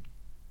 like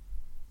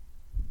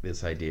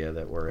this idea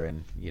that we're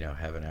in,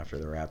 heaven after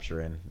the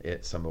rapture, and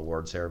it's some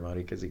award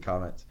ceremony, because he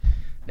comments,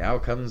 now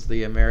comes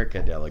the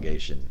America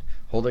delegation.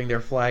 Holding their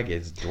flag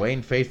is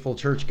Dwayne Faithful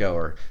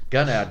churchgoer,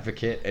 gun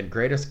advocate, and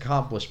greatest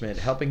accomplishment,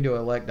 helping to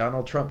elect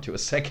Donald Trump to a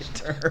second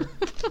term.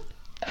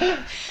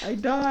 I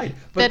died.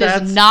 But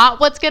that is not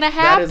what's going to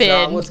happen. That is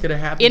not what's going to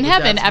happen in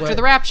heaven after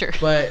the rapture.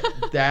 But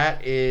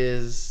that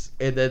is,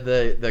 and then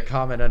the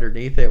comment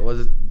underneath it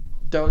was,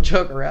 don't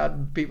joke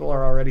around. People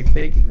are already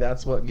thinking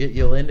that's what get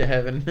you into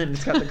heaven. And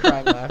it's got the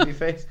crying, laughy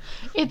face.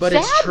 But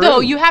sad, it's true. Though.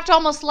 You have to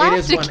almost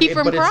laugh to keep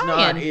from crying. It's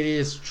not. It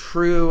is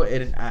true.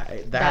 And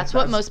that's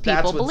what most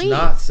people believe.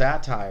 That's not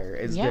satire.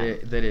 Is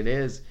that it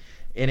is.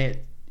 And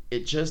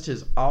it just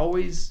has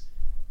always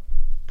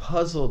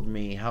puzzled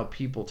me how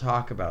people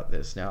talk about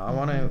this. Now, I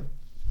want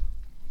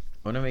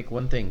to make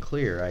one thing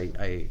clear.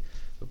 I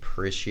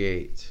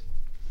appreciate...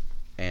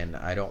 And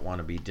I don't want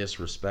to be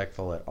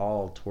disrespectful at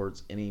all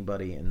towards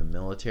anybody in the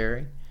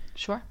military.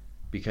 Sure.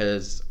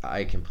 Because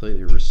I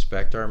completely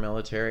respect our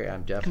military.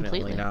 I'm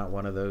definitely not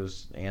one of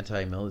those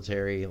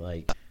anti-military,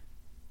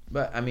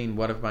 but I mean,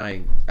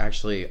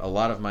 a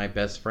lot of my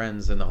best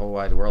friends in the whole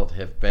wide world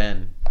have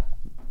been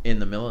in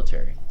the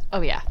military.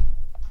 Oh, yeah.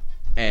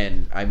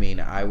 And I mean,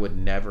 I would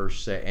never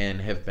say,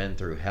 and have been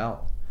through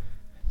hell.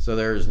 So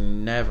there's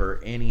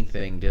never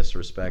anything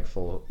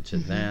disrespectful to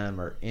them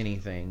or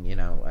anything,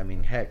 I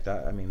mean, heck,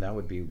 that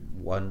would be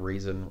one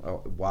reason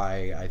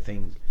why I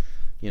think,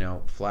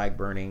 flag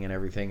burning and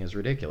everything is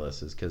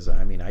ridiculous, is because,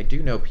 I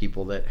do know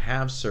people that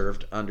have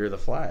served under the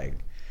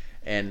flag.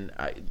 And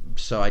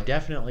so I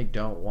definitely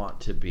don't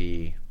want to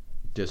be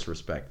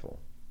disrespectful.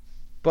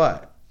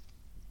 But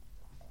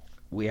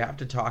we have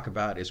to talk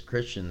about, as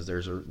Christians,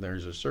 there's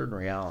a certain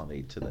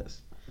reality to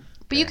this.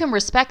 But you can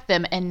respect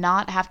them and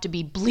not have to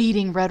be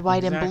bleeding red,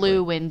 white, and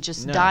blue and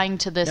just dying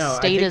to this statism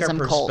cult. I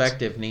think our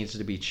perspective needs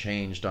to be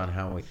changed on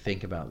how we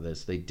think about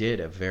this. They did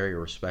a very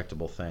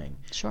respectable thing.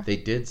 Sure. They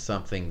did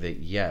something that,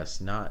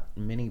 yes, not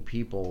many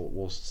people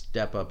will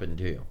step up and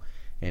do.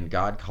 And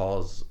God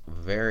calls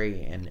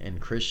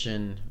and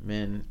Christian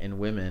men and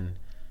women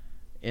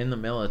in the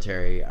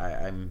military.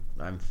 I'm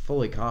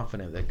fully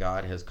confident that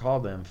God has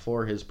called them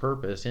for His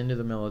purpose into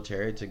the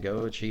military to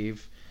go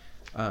achieve...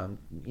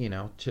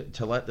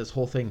 to let this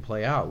whole thing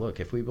play out. Look,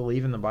 if we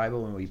believe in the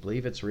Bible and we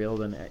believe it's real,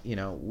 then,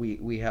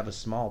 we have a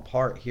small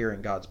part here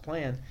in God's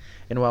plan.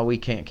 And while we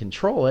can't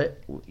control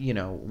it,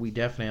 we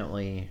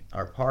definitely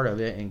are part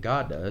of it, and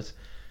God does.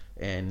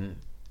 And,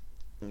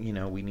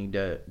 we need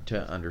to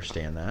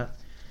understand that.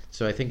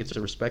 So I think it's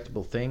a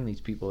respectable thing.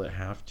 These people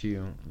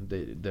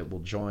that will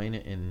join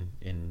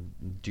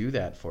and do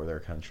that for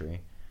their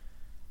country.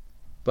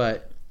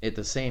 But at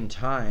the same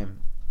time,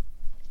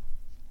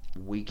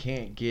 we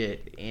can't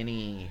get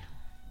any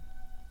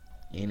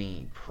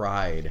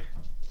pride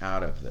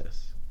out of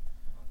this.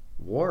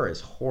 War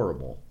is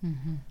horrible.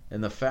 Mm-hmm.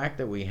 And the fact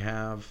that we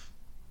have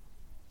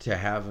to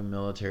have a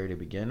military to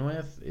begin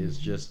with is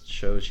just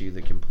shows you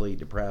the complete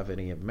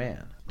depravity of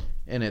man.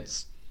 And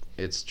it's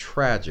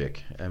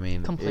tragic. I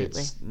mean,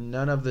 completely.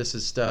 None of this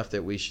is stuff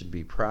that we should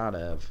be proud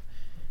of.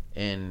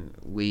 And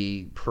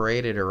we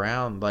parade it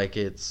around like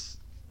it's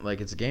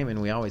a game,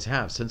 and we always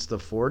have. Since the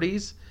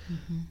 40s,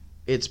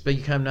 it's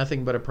become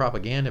nothing but a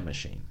propaganda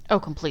machine. Oh,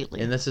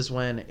 completely. And this is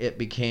when it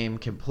became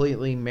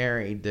completely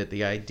married, that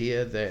the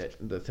idea that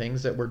the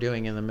things that we're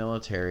doing in the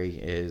military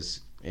is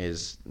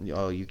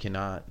you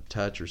cannot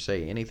touch or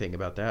say anything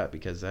about that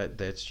because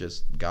that's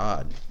just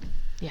God.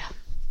 Yeah.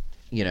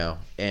 You know,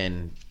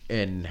 and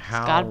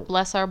how God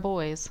bless our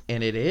boys.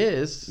 And it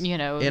is, you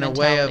know, in mentality.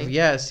 A way of,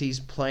 yes,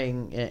 he's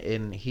playing,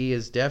 and he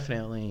is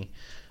definitely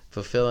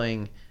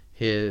fulfilling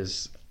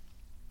his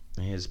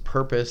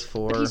purpose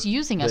for. But he's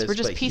using us. We're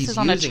just pieces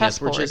on a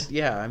chessboard.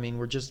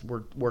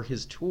 We're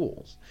his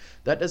tools.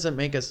 That doesn't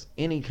make us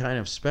any kind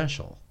of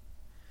special.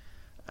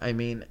 I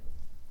mean,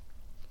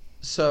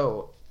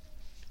 so,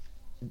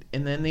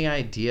 and then the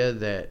idea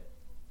that,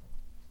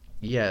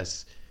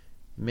 yes,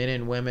 men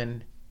and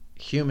women,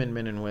 human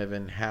men and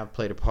women, have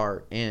played a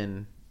part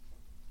in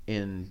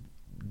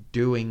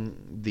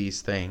doing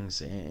these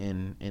things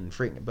in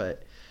free,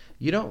 but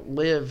you don't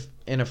live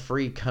in a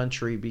free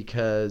country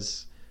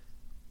because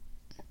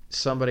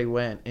somebody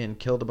went and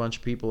killed a bunch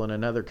of people in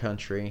another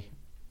country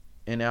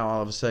and now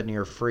all of a sudden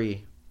you're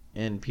free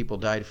and people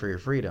died for your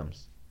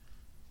freedoms.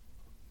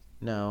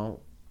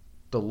 No,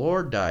 the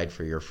Lord died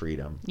for your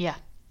freedom. Yeah.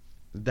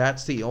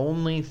 That's the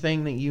only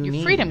thing that you need.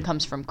 Your freedom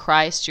comes from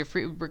Christ. You're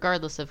free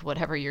regardless of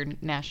whatever your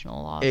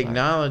national laws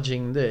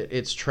Acknowledging that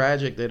it's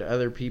tragic that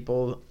other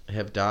people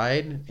have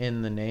died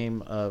under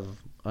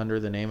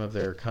the name of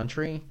their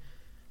country,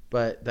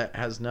 but that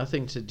has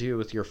nothing to do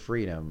with your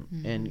freedom.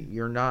 Mm-hmm. And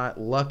you're not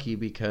lucky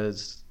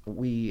because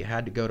we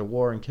had to go to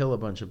war and kill a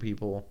bunch of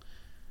people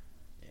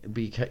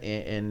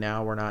and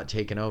now we're not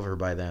taken over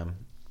by them.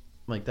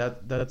 Like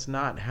that's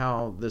not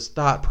how this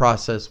thought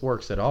process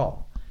works at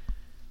all.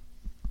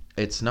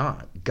 It's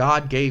not.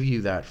 God gave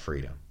you that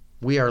freedom.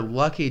 We are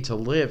lucky to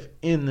live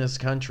in this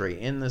country,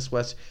 in this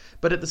West,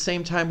 but at the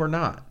same time we're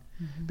not.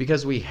 Mm-hmm.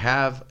 Because we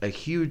have a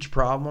huge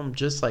problem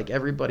just like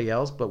everybody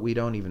else, but we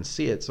don't even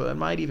see it. So it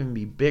might even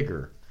be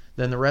bigger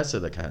than the rest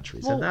of the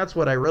countries. Well, and that's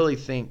what I really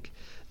think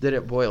that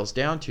it boils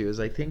down to, is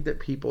I think that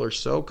people are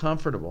so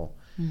comfortable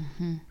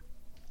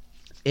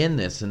in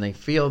this and they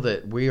feel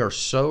that we are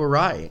so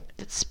right.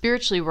 That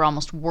spiritually we're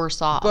almost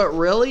worse off. But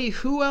really,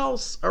 who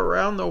else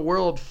around the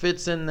world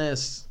fits in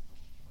this?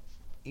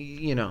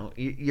 You know,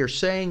 you're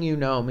saying you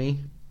know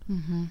me.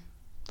 Mm-hmm.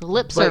 The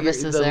lip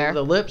service is there.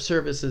 The lip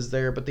service is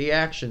there, but the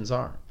actions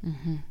aren't.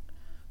 Mm-hmm.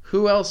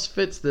 Who else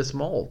fits this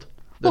mold?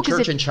 The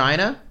church in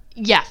China?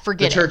 Yeah,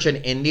 forget it. The church in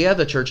India,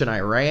 the church in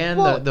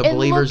Iran, the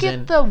believers in... look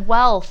at the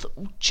wealth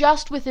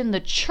just within the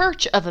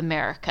Church of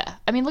America.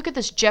 I mean, look at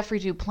this Jeffrey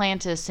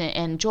Duplantis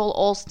and Joel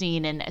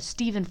Osteen and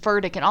Stephen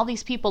Furtick and all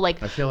these people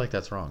like... I feel like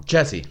that's wrong.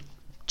 Jesse.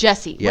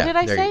 Yeah, what did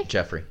I say?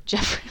 Jeffrey.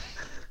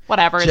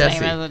 Whatever his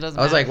Jesse. name is, it doesn't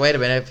matter. I was like, wait a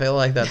minute, I feel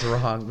like that's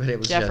wrong, but it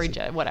was Jeffrey.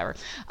 Whatever.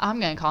 I'm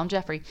going to call him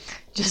Jeffrey.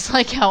 Just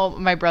like how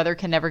my brother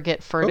can never get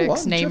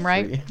Furtick's name Jeffrey.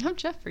 Right. I'm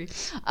Jeffrey.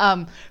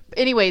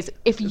 Anyways,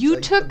 if it's you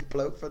like took... the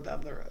bloke from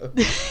down the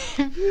road.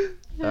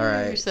 All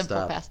right,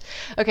 stop. Past.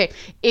 Okay,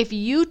 if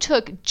you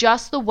took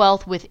just the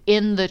wealth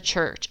within the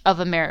Church of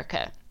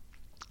America,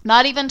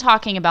 not even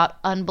talking about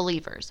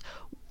unbelievers...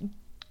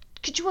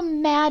 Could you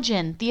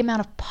imagine the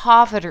amount of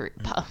poverty,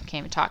 can't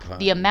even talk,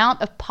 the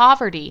amount of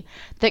poverty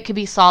that could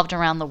be solved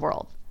around the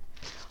world?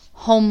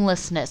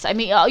 Homelessness. I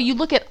mean, you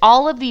look at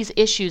all of these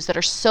issues that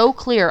are so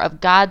clear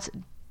of God's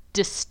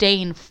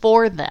disdain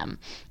for them.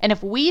 And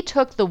if we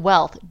took the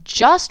wealth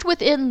just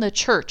within the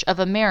Church of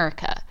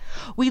America,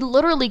 we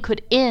literally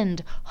could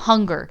end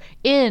hunger,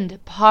 end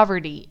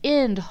poverty,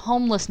 end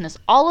homelessness,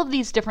 all of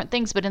these different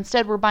things. But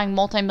instead we're buying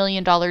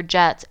multi-million-dollar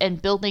jets and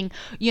building,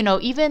 you know,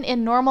 even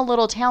in normal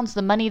little towns,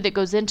 the money that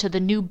goes into the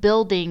new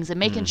buildings and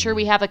making sure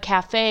we have a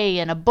cafe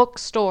and a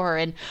bookstore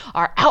and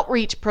our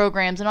outreach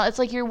programs and all. It's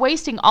like you're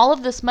wasting all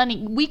of this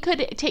money. We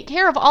could take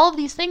care of all of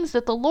these things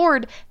that the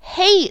Lord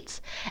hates,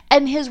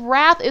 and his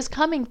wrath is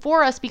coming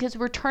for us because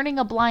we're turning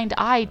a blind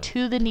eye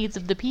to the needs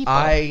of the people.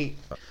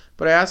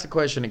 But I ask the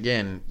question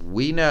again.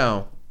 We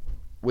know,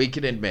 we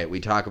can admit,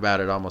 we talk about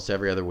it almost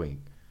every other week.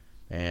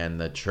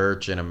 And the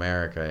church in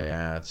America,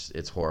 yeah,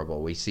 it's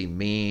horrible. We see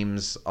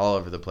memes all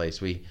over the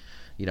place.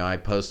 I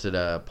posted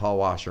a Paul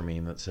Washer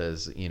meme that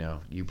says,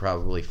 you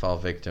probably fall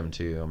victim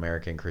to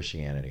American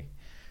Christianity.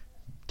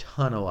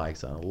 Ton of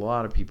likes on it. A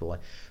lot of people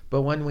like.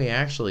 But when we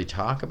actually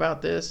talk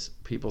about this,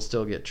 people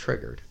still get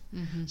triggered.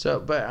 Mm-hmm. So,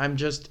 but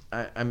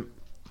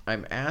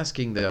I'm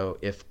asking though,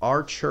 if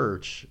our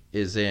church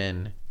is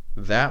in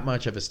that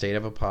much of a state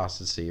of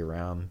apostasy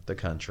around the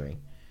country,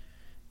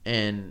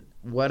 and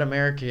what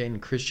American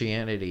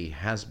Christianity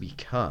has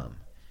become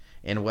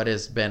and what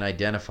has been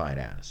identified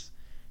as,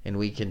 and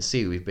we can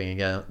see we've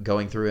been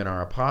going through in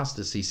our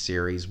apostasy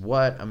series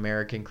what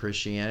American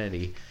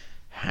Christianity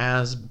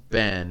has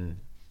been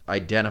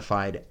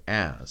identified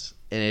as,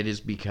 and it has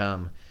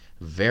become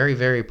very,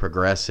 very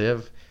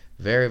progressive,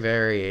 very,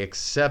 very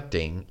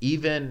accepting,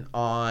 even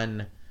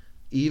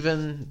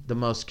the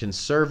most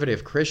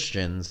conservative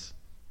Christians,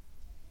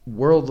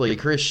 worldly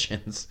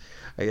Christians,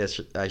 I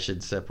guess I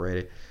should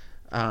separate it,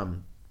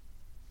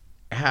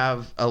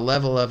 have a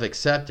level of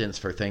acceptance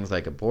for things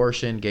like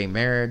abortion, gay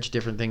marriage,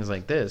 different things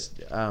like this,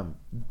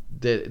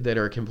 that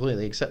are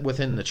completely accepted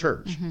within the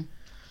church. Mm-hmm.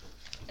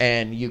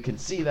 And you can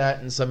see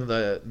that in some of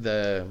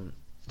the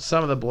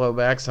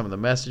blowback, some of the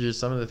messages,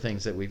 some of the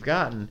things that we've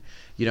gotten.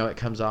 It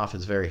comes off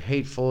as very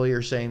hateful.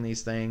 You're saying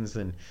these things,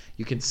 and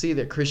you can see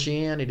that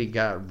Christianity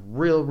got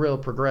real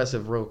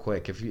progressive real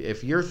quick.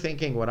 If you're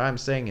thinking what I'm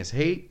saying is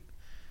hate,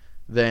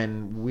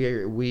 then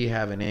we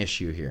have an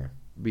issue here,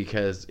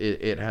 because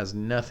it has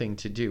nothing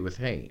to do with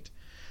hate.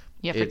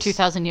 Yeah, for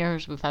 2,000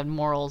 years we've had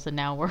morals, and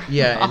now we're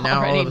and now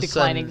already all of a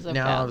declining sudden,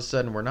 so all of a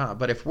sudden we're not.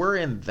 But if we're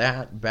in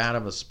that bad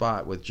of a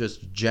spot with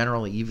just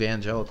general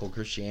evangelical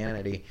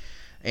Christianity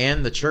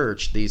and the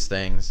church, these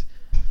things,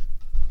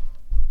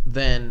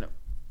 then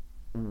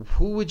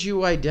who would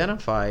you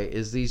identify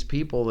as these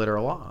people that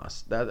are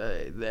lost?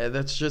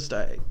 That's just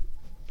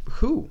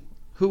who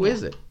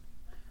is it?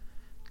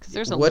 Because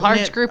there's a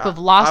large group of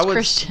lost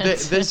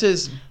Christians. This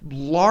is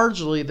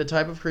largely the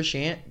type of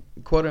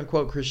quote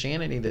unquote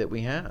Christianity that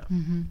we have.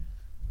 Mm-hmm.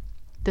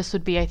 This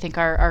would be, I think,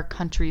 our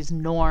country's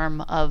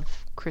norm of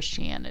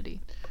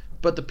Christianity.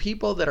 But the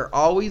people that are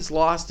always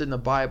lost in the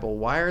Bible,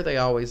 why are they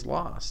always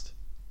lost?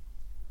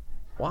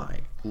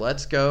 Why?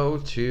 Let's go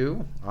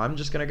to, I'm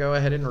just going to go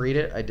ahead and read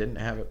it. I didn't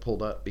have it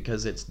pulled up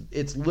because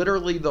it's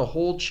literally the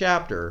whole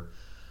chapter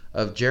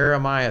of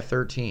Jeremiah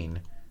 13.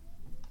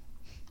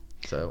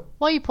 So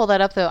while you pull that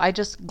up, though, I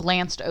just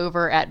glanced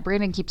over at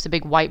Brandon keeps a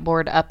big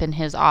whiteboard up in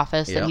his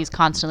office that he's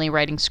constantly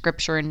writing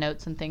scripture and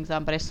notes and things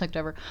on. But I just looked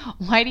over.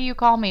 Why do you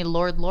call me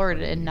Lord,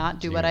 Lord, and not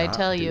do what I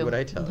tell you? Luke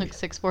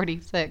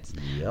 6:46.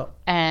 Yep.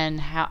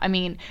 And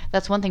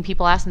that's one thing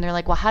people ask, and they're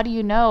like, well, how do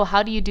you know?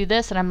 How do you do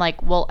this? And I'm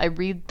like, well, I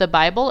read the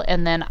Bible,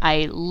 and then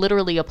I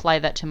literally apply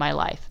that to my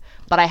life.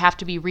 But I have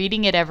to be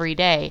reading it every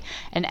day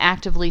and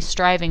actively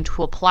striving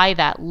to apply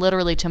that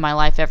literally to my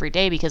life every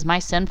day, because my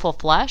sinful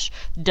flesh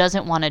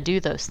doesn't want to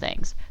do those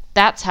things.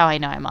 That's how I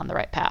know I'm on the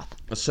right path.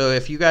 So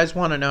if you guys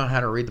want to know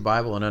how to read the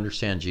Bible and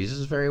understand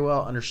Jesus very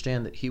well,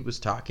 understand that he was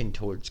talking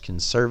towards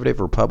conservative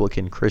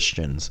Republican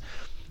Christians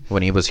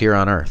when he was here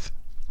on earth.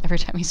 Every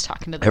time he's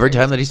talking to them. Every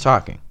time that he's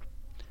talking.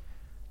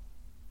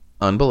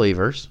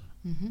 Unbelievers.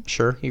 Mm-hmm.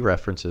 Sure, he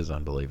references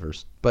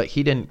unbelievers, but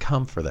he didn't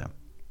come for them.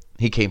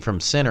 He came from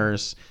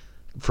sinners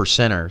for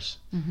sinners,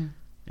 mm-hmm.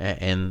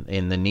 and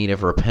in the need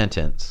of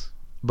repentance,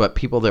 but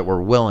people that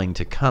were willing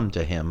to come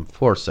to him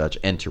for such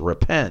and to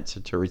repent,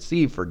 to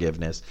receive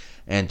forgiveness,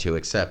 and to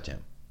accept him.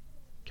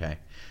 Okay?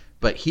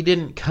 But he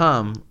didn't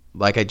come,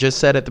 like I just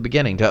said at the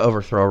beginning, to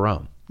overthrow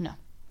Rome. No.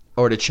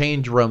 Or to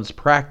change Rome's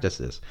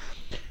practices.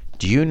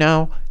 Do you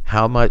know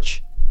how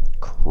much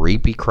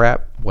creepy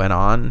crap went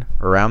on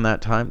around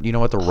that time? Do you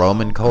know what the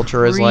Roman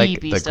culture is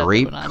like? The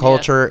Greek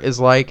culture is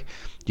like?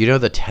 Do you know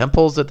the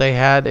temples that they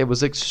had? It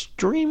was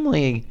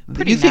extremely...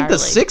 Pretty you think gnarly.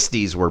 The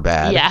 60s were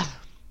bad? Yeah.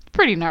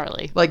 Pretty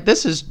gnarly. Like,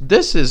 this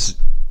is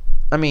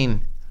I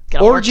mean,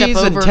 orgies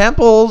and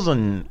temples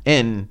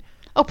and...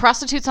 Oh,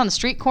 prostitutes on the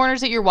street corners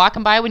that you're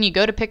walking by when you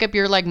go to pick up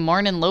your,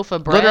 morning loaf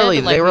of bread?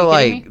 Literally,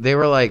 they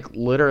were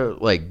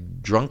literally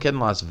drunken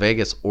Las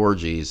Vegas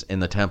orgies in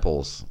the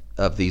temples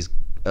of these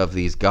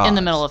gods. In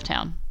the middle of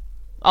town.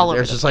 All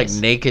over the place. There's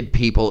just, naked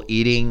people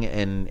eating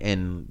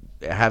and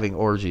having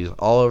orgies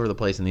all over the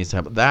place in these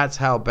temples. That's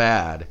how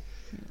bad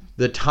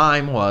the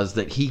time was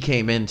that he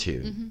came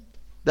into. Mm-hmm.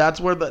 That's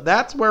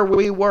where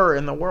we were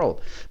in the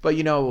world. But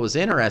what was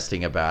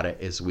interesting about it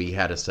is we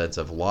had a sense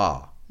of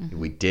law. Mm-hmm.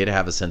 We did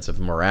have a sense of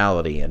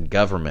morality and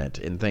government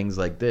and things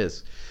like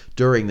this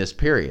during this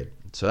period.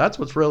 So that's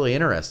what's really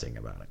interesting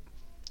about it.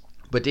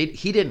 But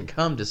he didn't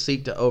come to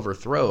seek to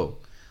overthrow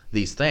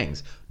these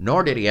things,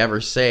 nor did he ever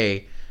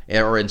say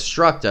or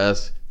instruct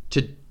us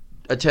to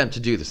attempt to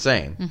do the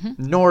same. Mm-hmm.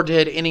 Nor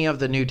did any of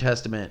the New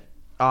Testament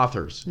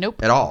authors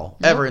at all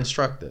ever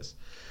instruct this.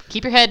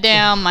 Keep your head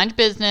down, mind your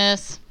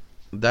business.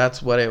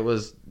 That's what it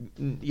was.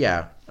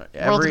 Yeah.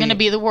 World's going to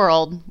be the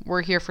world.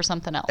 We're here for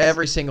something else.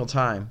 Every single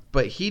time.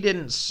 But he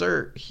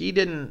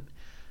didn't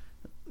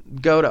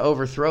go to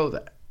overthrow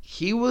that.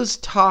 He was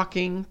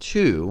talking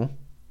to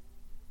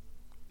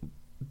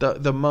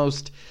the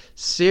most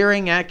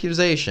searing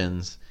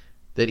accusations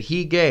that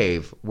he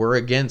gave were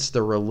against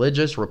the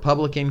religious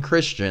Republican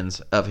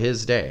Christians of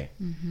his day.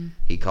 Mm-hmm.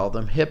 He called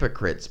them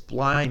hypocrites,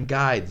 blind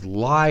guides,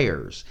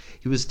 liars.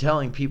 He was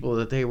telling people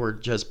that they were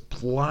just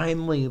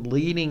blindly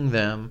leading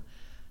them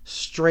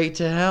straight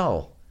to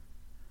hell.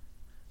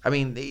 I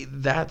mean,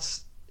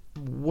 that's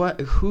what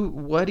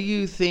do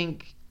you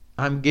think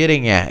I'm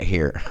getting at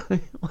here?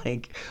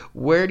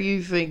 Where do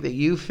you think that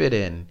you fit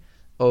in?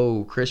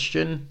 Oh,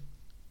 Christian?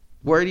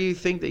 where do you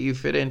think that you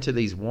fit into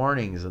these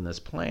warnings and this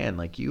plan?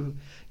 Like you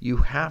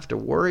have to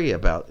worry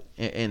about,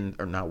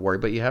 or not worry,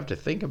 but you have to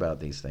think about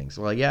these things.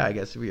 Well, yeah, I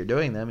guess if you're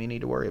doing them, you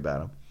need to worry about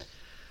them.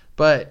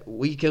 But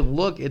we can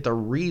look at the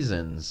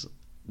reasons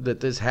that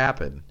this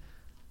happened.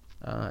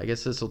 I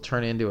guess this will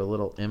turn into a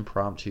little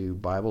impromptu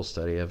Bible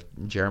study of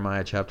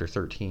Jeremiah chapter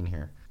 13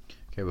 here.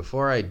 Okay,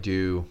 before I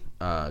do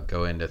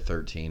go into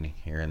 13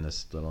 here in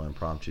this little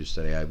impromptu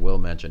study, I will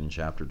mention in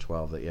chapter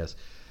 12 that, yes,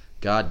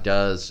 God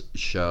does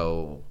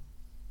show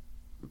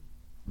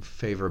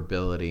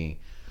favorability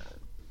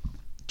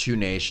to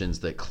nations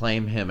that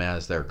claim him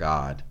as their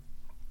God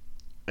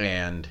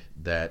and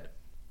that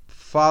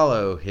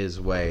follow his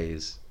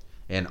ways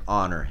and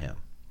honor him.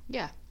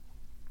 Yeah.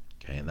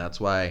 Okay, and that's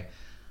why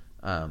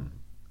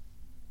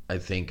I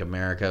think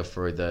America,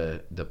 for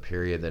the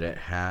period that it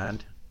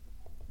had,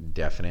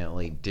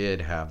 definitely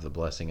did have the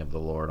blessing of the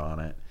Lord on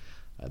it.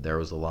 There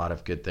was a lot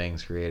of good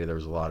things created. There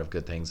was a lot of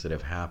good things that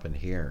have happened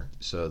here.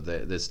 So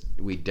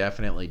we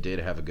definitely did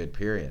have a good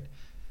period,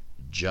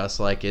 just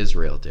like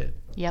Israel did.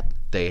 Yep.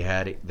 They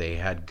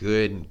had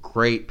good,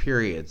 great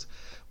periods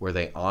where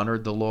they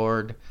honored the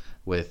Lord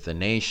with the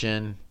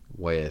nation,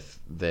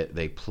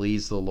 they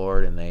pleased the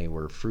Lord, and they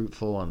were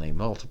fruitful and they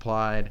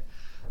multiplied,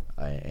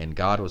 and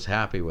God was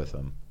happy with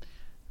them.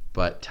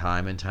 But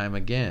time and time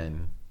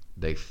again,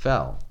 they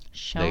fell.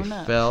 They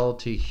fell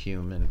to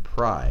human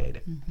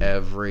pride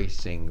every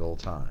single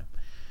time.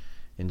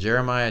 In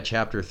Jeremiah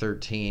chapter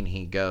 13,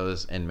 he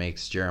goes and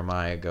makes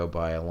Jeremiah go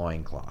buy a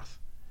loincloth.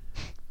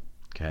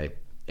 Okay,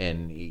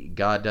 and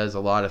God does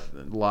a lot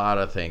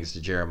of things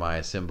to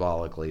Jeremiah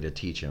symbolically to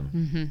teach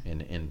him.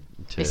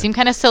 They seem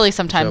kind of silly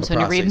sometimes when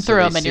you're reading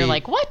through them, and you're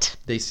like, "What?"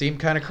 They seem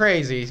kind of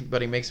crazy,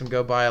 but he makes him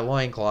go buy a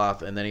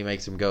loincloth, and then he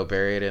makes him go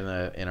bury it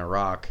on a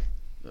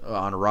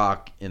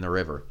rock in the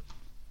river.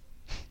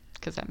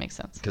 Because that makes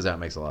sense. Because that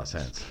makes a lot of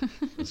sense.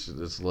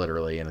 It's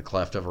literally in the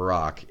cleft of a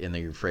rock in the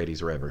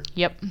Euphrates River.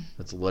 Yep.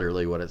 That's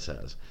literally what it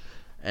says.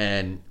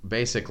 And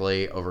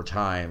basically, over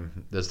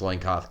time, this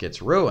loincloth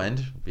gets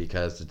ruined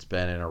because it's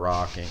been in a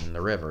rock in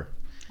the river.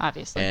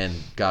 Obviously. And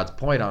God's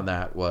point on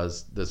that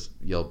was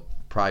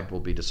pride will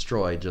be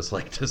destroyed just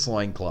like this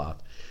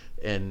loincloth.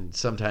 And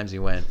sometimes he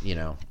went,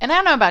 And I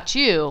don't know about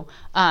you.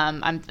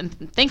 I'm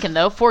thinking,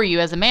 though, for you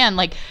as a man,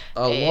 like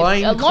a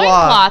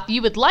loincloth,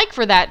 you would like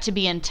for that to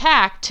be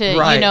intact to,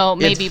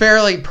 maybe it's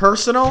fairly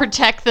personal,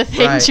 protect the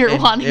things you're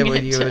wanting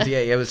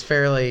it was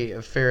fairly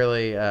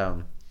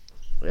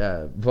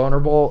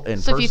vulnerable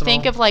and so personal. If you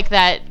think of like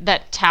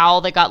that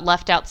towel that got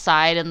left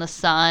outside in the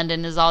sun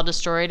and is all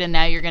destroyed, and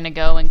now you're going to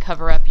go and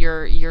cover up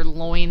your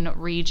loin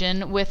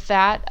region with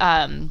that.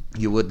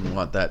 You wouldn't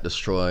want that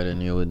destroyed,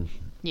 and you would.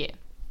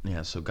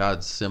 Yeah, so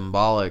God's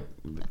symbolic.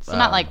 It's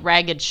not like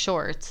ragged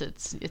shorts.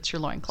 It's your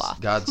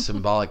loincloth. God's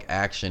symbolic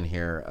action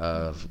here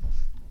of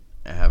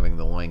having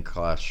the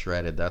loincloth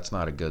shredded, that's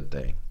not a good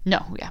thing.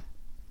 No, yeah.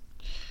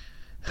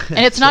 And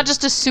it's not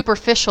just a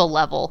superficial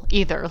level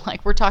either.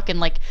 Like, we're talking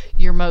like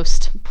your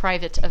most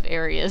private of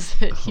areas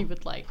that you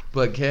would like.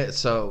 But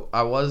so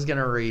I was going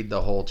to read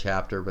the whole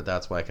chapter, but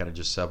that's why I kind of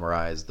just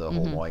summarized the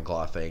whole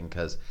loincloth thing,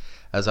 because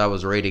as I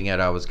was reading it,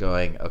 I was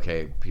going,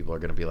 okay, people are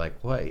going to be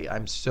like, what?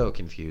 I'm so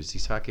confused.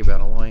 He's talking about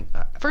a loin.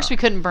 First we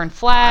couldn't burn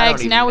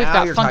flags. Now we've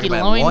got funky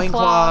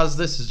loincloths.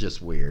 This is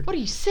just weird. What are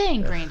you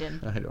saying, Brandon?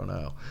 I don't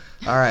know.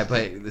 All right,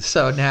 but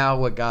so now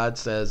what God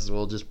says,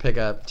 we'll just pick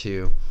up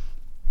to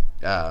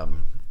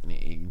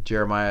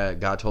Jeremiah.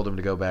 God told him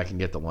to go back and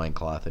get the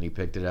loincloth, and he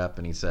picked it up,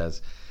 and he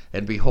says,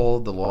 and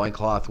behold, the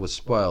loincloth was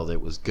spoiled.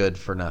 It was good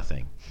for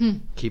nothing.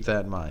 Keep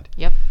that in mind.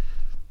 Yep.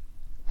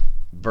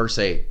 Verse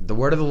 8, the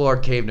word of the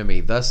Lord came to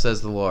me. Thus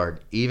says the Lord,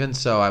 even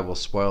so I will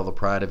spoil the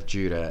pride of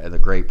Judah and the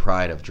great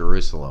pride of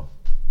Jerusalem.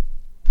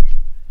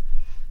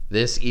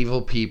 This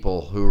evil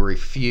people who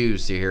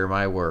refuse to hear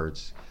my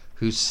words,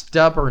 who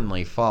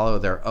stubbornly follow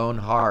their own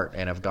heart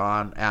and have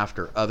gone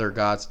after other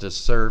gods to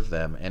serve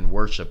them and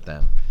worship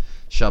them,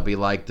 shall be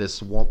like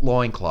this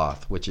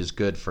loincloth, which is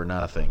good for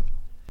nothing.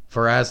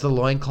 For as the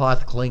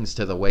loincloth clings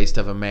to the waist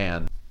of a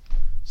man,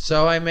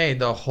 so I made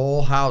the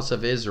whole house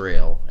of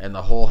Israel and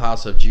the whole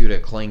house of Judah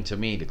cling to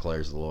me,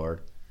 declares the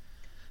Lord,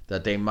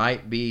 that they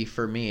might be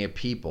for me a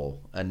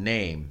people, a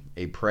name,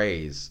 a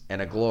praise,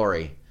 and a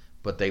glory,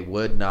 but they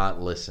would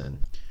not listen.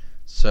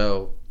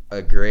 So,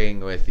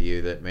 agreeing with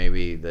you that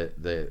maybe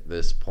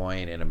this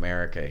point in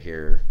America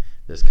here,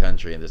 this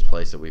country and this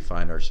place that we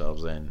find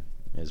ourselves in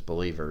as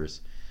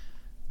believers,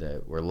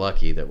 that we're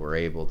lucky that we're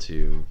able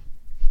to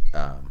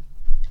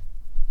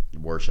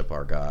worship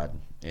our God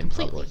in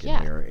public,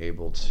 and we are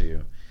able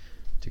to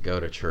go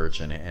to church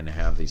and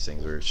have these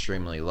things. We're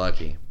extremely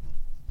lucky.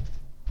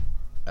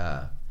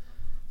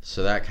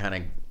 So that kind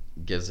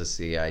of gives us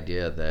the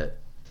idea that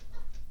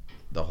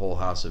the whole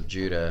house of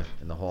Judah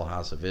and the whole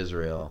house of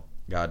Israel,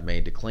 God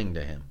made to cling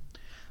to him.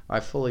 I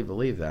fully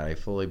believe that. I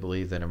fully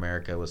believe that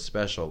America was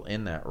special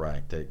in that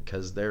right, that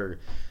because we're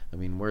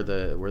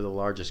the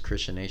largest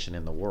Christian nation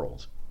in the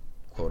world,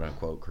 quote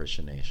unquote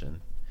Christian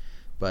nation.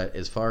 But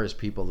as far as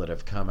people that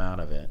have come out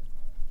of it,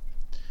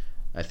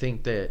 I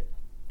think that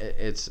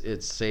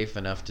it's safe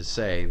enough to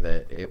say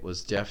that it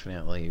was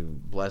definitely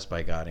blessed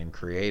by God and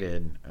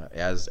created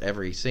as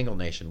every single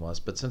nation was.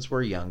 But since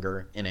we're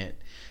younger and it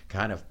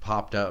kind of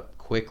popped up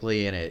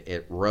quickly and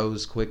it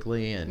rose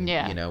quickly and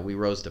we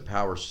rose to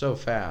power so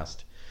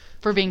fast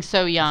for being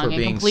so young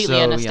and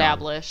completely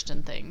unestablished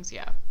and things,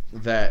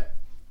 that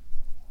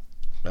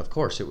of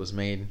course it was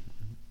made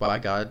by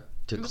God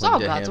to cling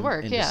to God's Him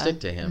work, and to stick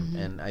to Him. Mm-hmm.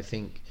 And I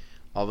think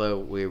although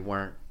we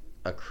weren't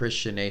a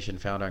Christian nation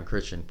found on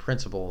Christian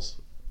principles,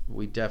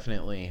 we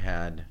definitely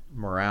had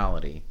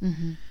morality,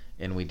 mm-hmm.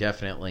 and we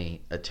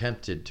definitely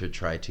attempted to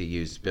try to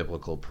use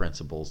biblical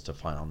principles to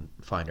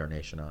find our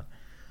nation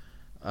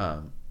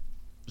on.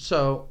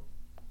 So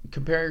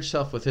compare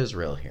yourself with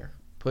Israel here.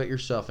 Put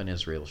yourself in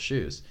Israel's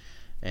shoes.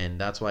 And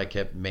that's why I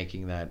kept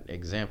making that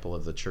example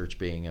of the church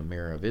being a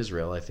mirror of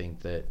Israel. I think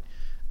that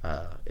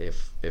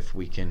if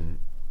we can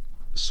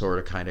sort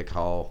of kind of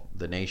call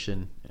the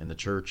nation and the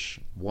church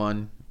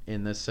one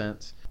in this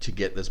sense, to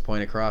get this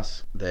point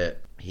across,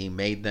 that He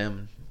made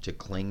them to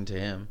cling to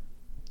Him,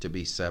 to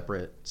be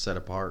separate, set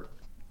apart.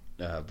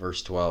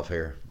 Verse 12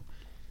 here.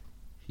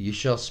 You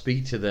shall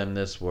speak to them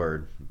this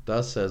word.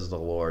 Thus says the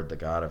Lord, the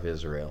God of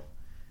Israel.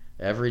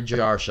 Every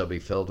jar shall be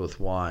filled with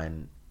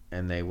wine,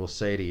 and they will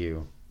say to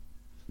you,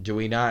 do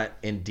we not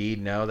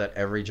indeed know that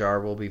every jar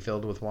will be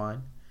filled with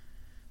wine?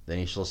 Then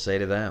you shall say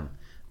to them,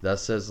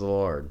 thus says the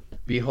Lord,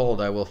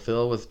 behold, I will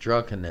fill with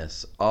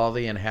drunkenness all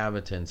the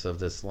inhabitants of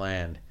this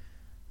land,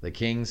 the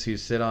kings who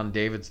sit on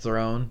David's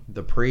throne,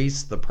 the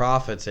priests, the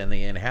prophets, and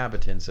the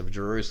inhabitants of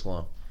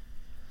Jerusalem.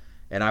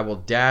 And I will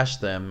dash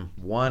them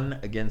one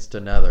against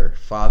another,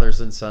 fathers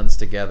and sons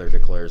together,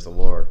 declares the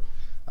Lord.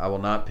 I will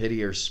not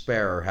pity or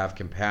spare or have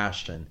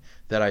compassion,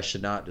 that I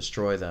should not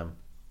destroy them.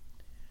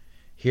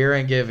 Hear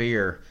and give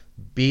ear.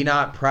 Be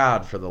not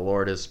proud, for the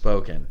Lord has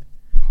spoken.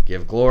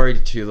 Give glory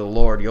to the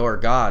Lord your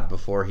God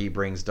before He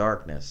brings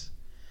darkness,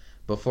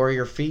 before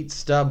your feet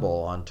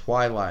stumble on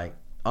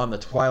the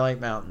twilight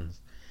mountains.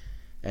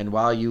 And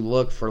while you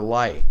look for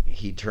light,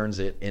 He turns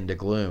it into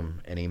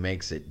gloom, and He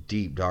makes it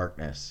deep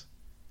darkness.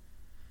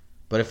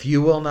 But if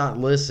you will not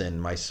listen,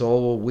 my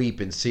soul will weep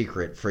in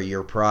secret for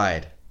your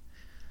pride.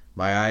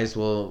 My eyes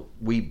will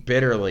weep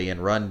bitterly and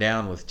run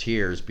down with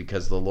tears,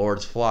 because the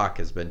Lord's flock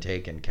has been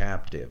taken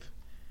captive.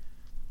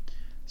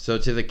 So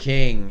to the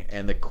king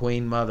and the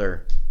queen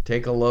mother,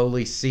 take a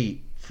lowly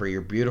seat, for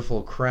your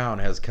beautiful crown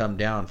has come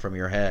down from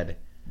your head.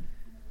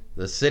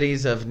 The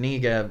cities of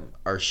Negeb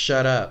are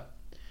shut up,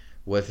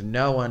 with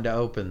no one to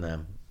open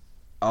them.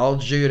 All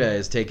Judah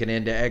is taken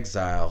into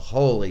exile,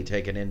 wholly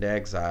taken into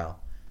exile.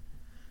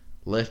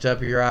 Lift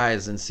up your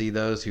eyes and see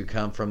those who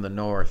come from the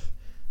north.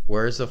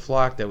 Where is the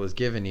flock that was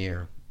given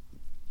you,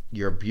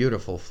 your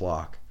beautiful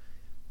flock?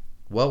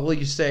 What will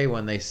you say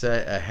when they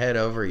set a head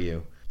over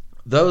you?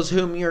 Those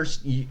whom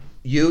you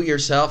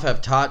yourself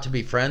have taught to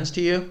be friends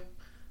to you?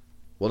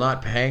 Will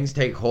not pangs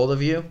take hold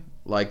of you,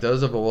 like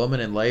those of a woman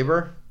in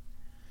labor?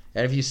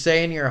 And if you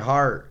say in your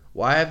heart,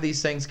 why have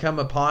these things come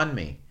upon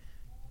me?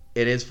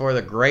 It is for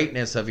the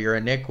greatness of your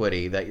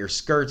iniquity that your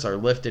skirts are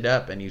lifted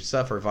up and you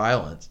suffer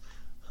violence.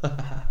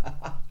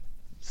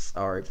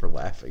 Sorry for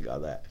laughing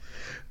on that.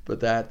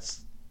 But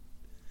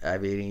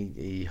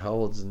he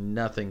holds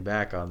nothing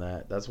back on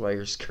that. That's why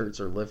your skirts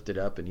are lifted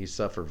up and you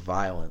suffer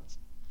violence.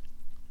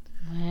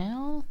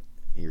 Well,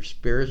 your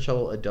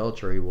spiritual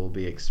adultery will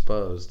be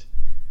exposed.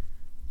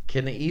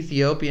 Can the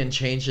Ethiopian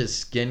change his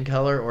skin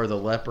color, or the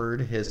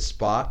leopard his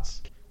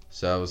spots?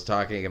 So I was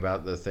talking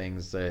about the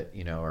things that,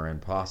 are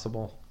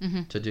impossible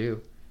to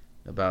do,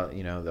 about,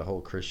 the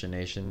whole Christian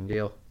nation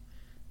deal.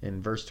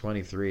 In verse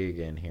 23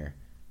 again here,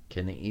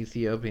 can the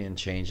Ethiopian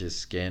change his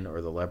skin, or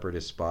the leopard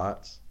his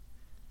spots?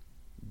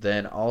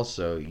 Then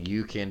also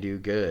you can do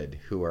good,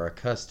 who are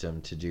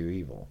accustomed to do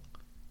evil.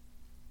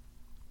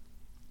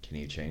 Can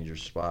you change your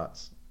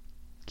spots?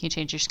 Can you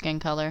change your skin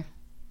color?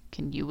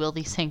 Can you will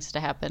these things to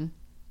happen?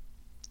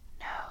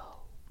 No.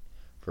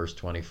 Verse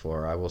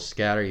 24, I will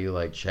scatter you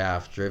like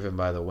chaff driven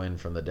by the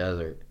wind from the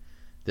desert.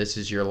 This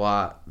is your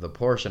lot, the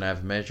portion I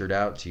have measured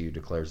out to you,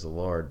 declares the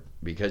Lord,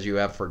 because you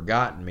have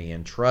forgotten me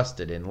and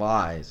trusted in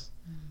lies.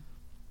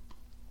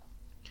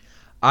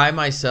 I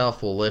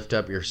myself will lift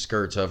up your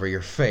skirts over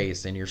your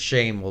face, and your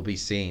shame will be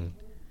seen.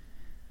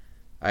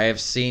 I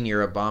have seen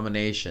your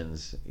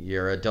abominations,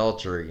 your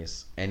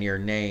adulteries, and your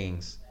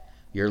neighings,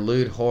 your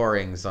lewd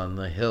whorings on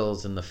the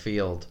hills and the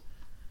field.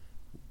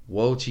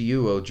 Woe to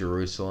you, O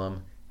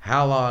Jerusalem!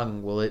 How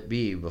long will it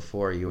be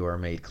before you are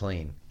made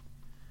clean?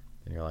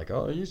 And you're like,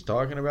 oh, he's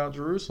talking about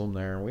Jerusalem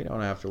there, and we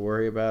don't have to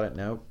worry about it.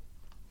 Nope.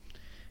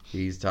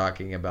 He's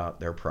talking about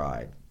their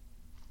pride.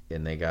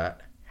 And they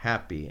got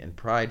happy and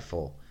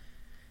prideful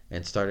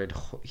and started.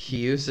 He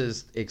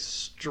uses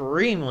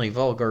extremely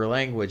vulgar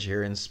language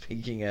here in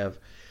speaking of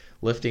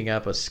lifting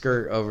up a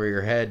skirt over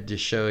your head to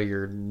show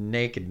your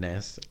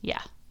nakedness.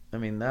 Yeah. I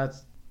mean,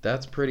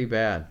 that's pretty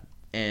bad.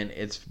 And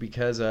it's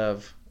because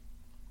of,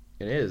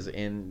 it is,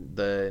 in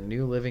the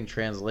New Living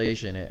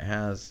Translation, it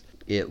has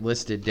it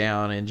listed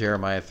down in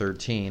Jeremiah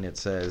 13. It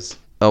says,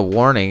 a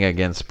warning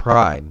against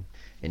pride.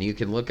 And you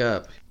can look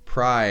up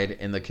pride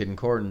in the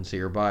concordance of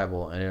your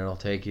Bible, and it'll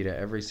take you to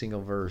every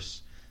single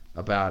verse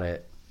about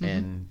it. Mm-hmm.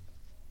 And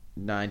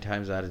 9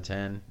 times out of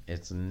 10,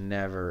 it's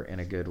never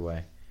in a good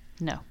way.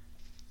 No.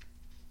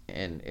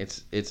 And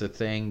it's a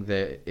thing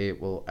that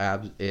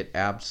it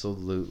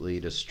absolutely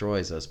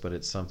destroys us, but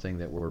it's something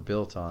that we're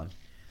built on.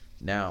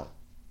 Now,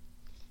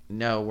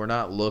 no, we're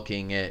not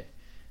looking at,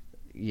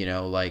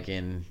 like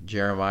in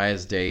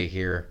Jeremiah's day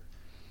here,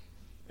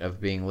 of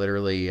being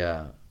literally,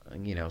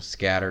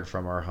 scattered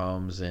from our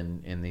homes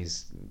and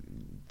these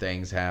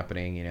things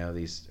happening,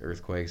 these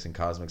earthquakes and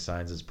cosmic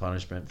signs as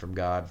punishment from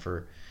God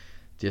for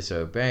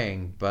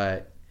disobeying.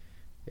 But,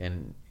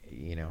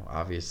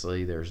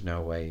 obviously there's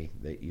no way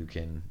that you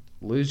can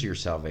lose your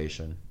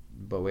salvation,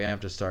 but we have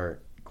to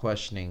start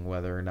questioning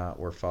whether or not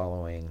we're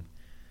following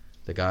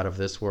the God of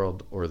this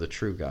world or the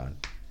true God,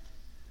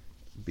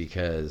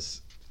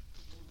 because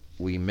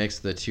we mix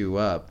the two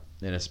up,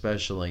 and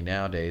especially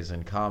nowadays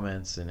in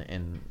comments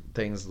and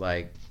things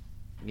like,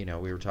 we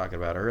were talking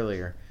about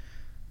earlier,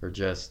 are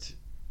just,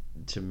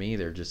 to me,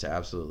 they're just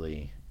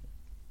absolutely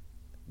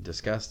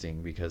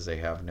disgusting, because they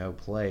have no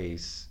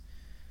place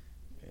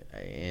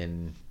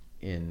in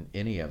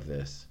any of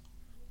this.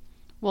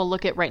 Well,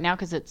 look at right now,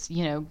 because it's,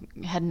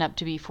 heading up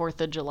to be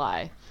 4th of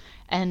July.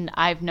 And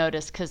I've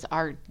noticed, because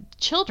our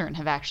children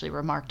have actually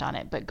remarked on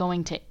it, but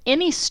going to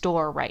any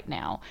store right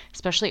now,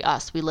 especially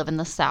us, we live in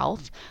the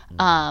South,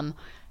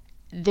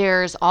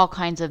 there's all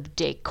kinds of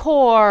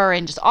decor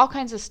and just all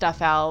kinds of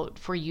stuff out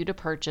for you to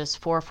purchase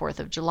for 4th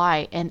of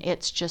July. And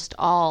it's just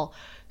all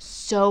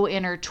so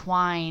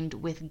intertwined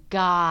with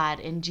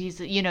God and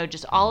Jesus,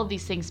 just all of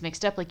these things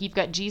mixed up. Like, you've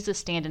got Jesus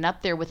standing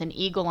up there with an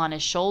eagle on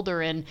his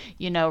shoulder and,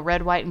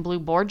 red, white, and blue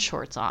board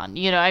shorts on.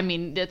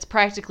 It's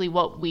practically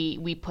what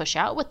we push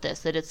out with this,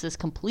 that it's this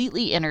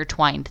completely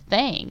intertwined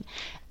thing.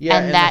 Yeah,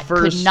 and that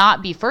could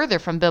not be further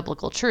from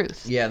biblical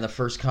truth. Yeah, and the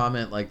first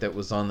comment, that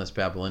was on this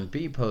Babylon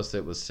Bee post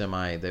that was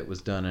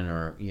done in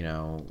our,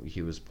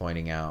 he was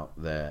pointing out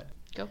that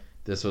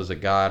this was a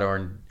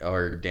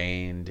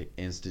God-ordained,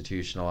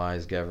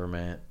 institutionalized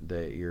government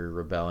that you're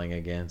rebelling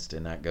against,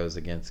 and that goes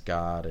against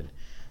God. And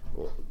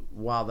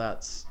while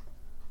that's,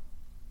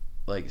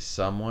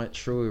 somewhat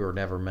true, we were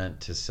never meant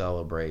to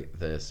celebrate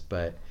this.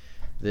 But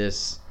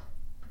this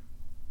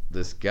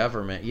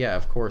government,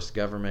 of course,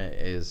 government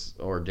is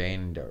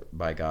ordained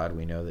by God.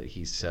 We know that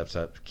he sets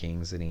up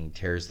kings and he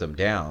tears them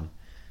down.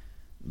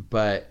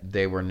 But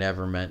they were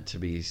never meant to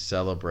be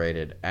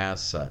celebrated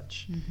as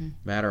such. Mm-hmm.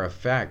 Matter of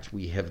fact,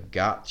 we have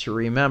got to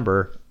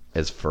remember,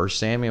 as 1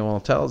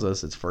 Samuel tells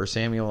us, it's 1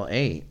 Samuel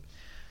 8,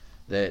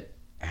 that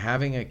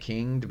having a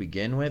king to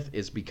begin with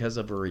is because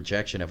of a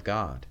rejection of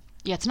God.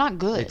 Yeah, it's not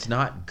good. It's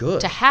not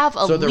good. To have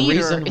a leader is not good. So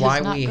the reason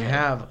why we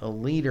have a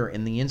leader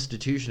in the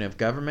institution of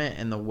government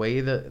and the way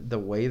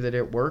that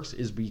it works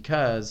is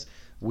because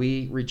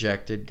we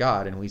rejected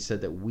God, and we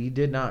said that we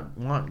did not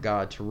want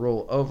God to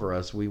rule over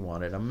us. We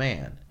wanted a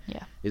man.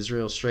 Yeah.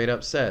 Israel straight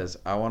up says,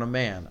 "I want a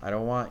man. I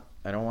don't want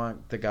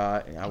the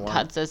God."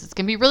 God says it's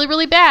going to be really,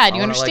 really bad.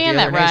 You understand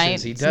that,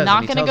 right? He does. It's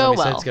not going to go well. He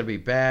said it's going to be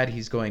bad.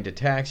 He's going to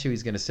tax you.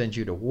 He's going to send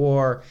you to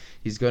war.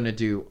 He's going to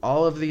do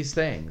all of these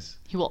things.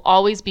 He will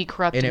always be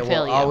corrupt and fail you.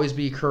 And it will always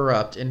be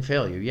corrupt and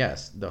fail you.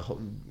 Yes.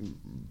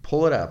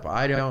 Pull it up.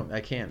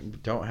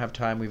 don't have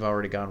time. We've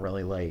already gone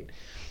really late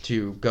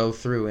to go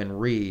through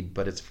and read,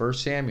 but it's 1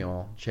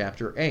 Samuel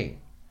chapter 8.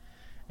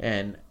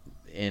 And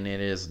it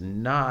is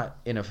not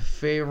in a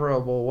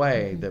favorable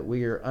way that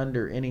we are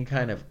under any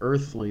kind of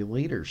earthly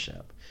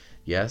leadership.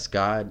 Yes,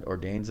 God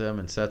ordains them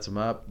and sets them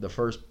up. The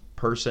first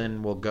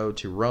person will go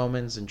to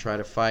Romans and try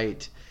to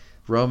fight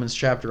Romans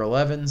chapter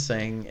 11,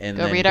 saying, and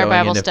go read our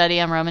Bible study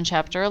on Romans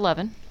chapter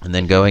 11. And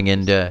then going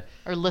into,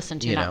 or listen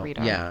to, not read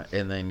our. Yeah,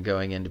 and then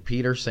going into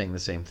Peter saying the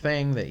same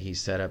thing, that he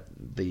set up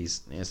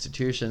these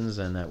institutions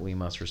and that we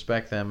must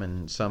respect them,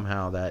 and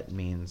somehow that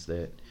means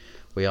that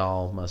we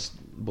all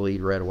must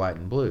bleed red, white,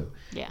 and blue.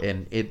 Yeah.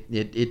 And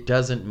it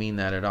doesn't mean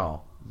that at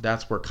all.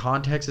 That's where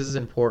context is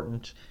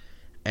important,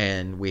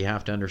 and we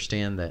have to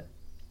understand that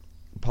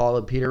Paul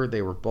and Peter,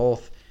 they were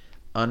both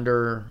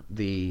under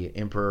the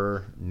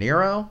Emperor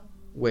Nero,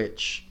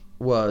 which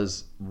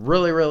was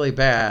really, really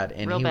bad,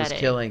 and he was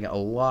killing a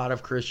lot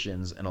of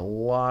Christians and a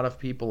lot of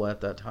people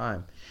at that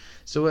time.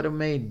 So it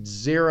made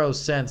zero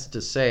sense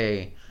to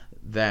say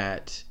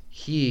that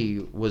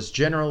he was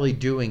generally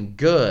doing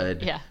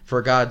good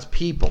for God's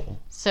people.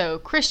 So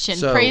Christian,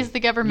 praise the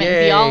government,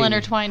 and be all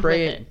intertwined with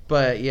it.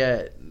 But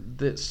yet,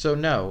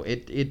 no,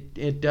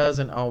 it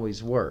doesn't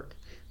always work.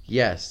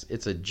 Yes,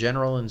 it's a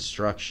general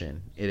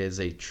instruction. It is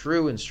a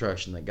true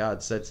instruction that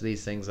God sets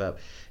these things up.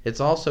 It's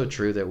also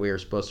true that we are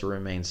supposed to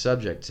remain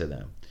subject to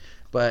them.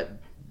 But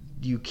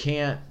you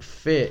can't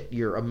fit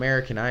your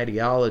American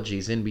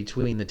ideologies in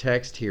between the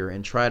text here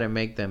and try to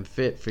make them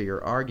fit for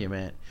your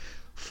argument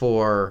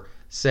for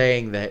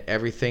saying that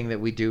everything that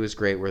we do is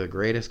great. We're the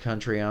greatest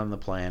country on the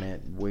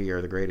planet. We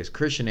are the greatest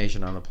Christian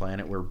nation on the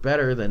planet. We're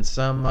better than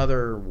some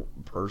other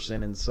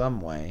person in some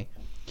way.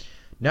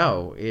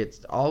 No,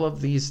 it's all of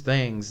these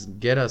things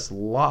get us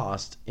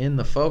lost in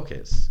the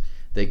focus.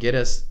 They get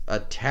us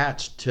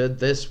attached to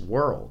this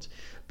world.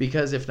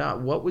 Because if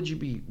not, what would you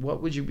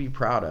be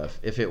proud of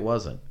if it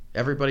wasn't?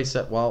 Everybody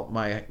said, well,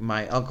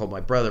 my uncle, my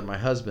brother, my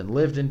husband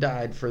lived and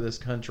died for this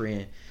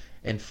country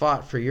and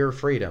fought for your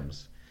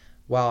freedoms.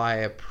 While I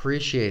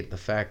appreciate the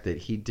fact that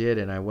he did,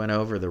 and I went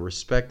over the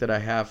respect that I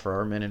have for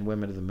our men and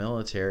women of the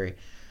military,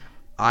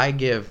 I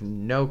give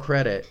no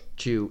credit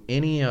to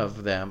any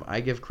of them.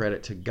 I give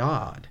credit to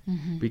God,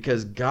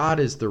 because God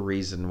is the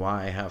reason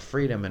why I have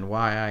freedom and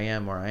why I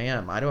am where I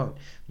am.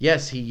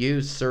 Yes, he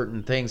used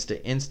certain things to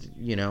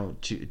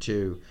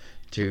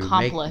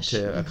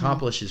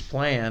accomplish his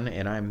plan,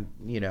 and I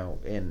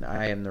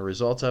am the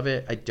result of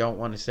it. I don't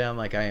want to sound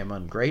like I am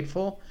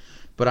ungrateful,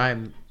 but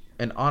I'm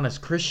an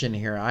honest Christian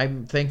here.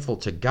 I'm thankful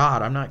to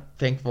God. I'm not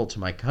thankful to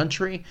my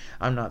country.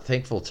 I'm not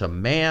thankful to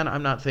man.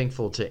 I'm not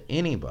thankful to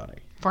anybody.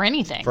 For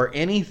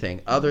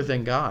anything other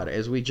than God.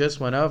 As we just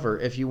went over,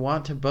 if you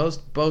want to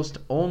boast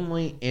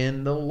only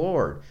in the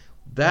Lord.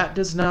 That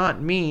does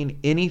not mean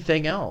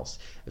anything else.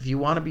 If you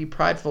want to be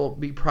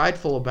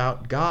prideful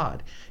about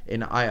God.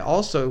 And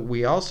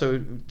we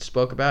also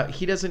spoke about,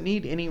 he doesn't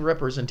need any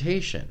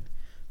representation.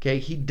 Okay,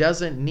 he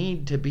doesn't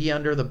need to be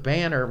under the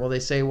banner. Well,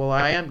 they say, well,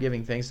 I am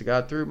giving thanks to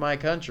God through my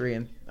country,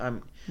 and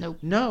I'm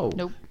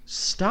nope.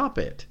 Stop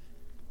it.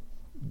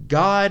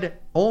 God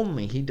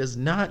only. He does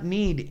not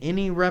need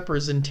any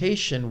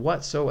representation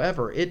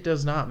whatsoever. It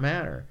does not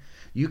matter.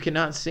 You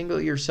cannot single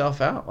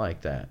yourself out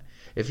like that.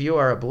 If you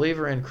are a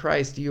believer in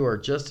Christ, you are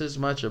just as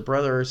much a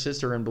brother or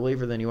sister and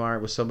believer than you are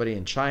with somebody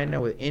in China,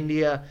 with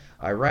India,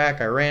 Iraq,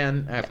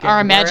 Iran, Afghanistan.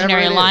 Our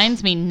imaginary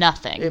lines mean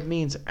nothing. It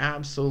means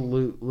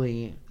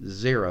absolutely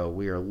zero.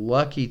 We are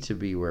lucky to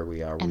be where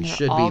we are. We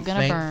should be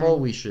thankful.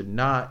 We should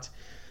not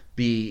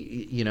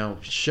be,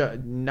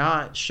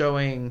 not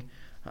showing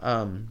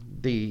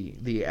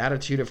the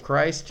attitude of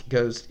Christ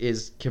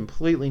is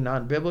completely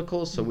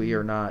non-biblical. So we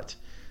are not,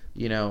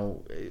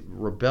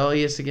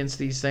 rebellious against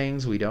these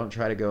things. We don't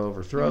try to go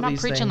overthrow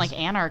these things. I'm not preaching like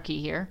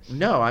anarchy here.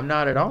 No, I'm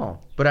not at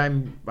all. But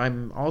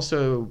I'm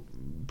also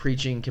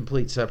preaching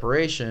complete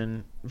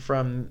separation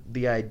from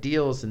the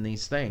ideals in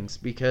these things,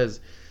 because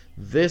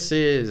this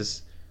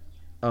is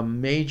a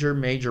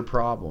major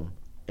problem.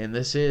 And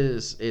this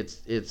is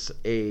it's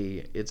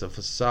a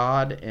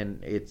facade,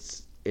 and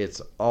it's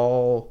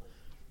all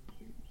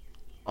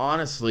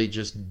honestly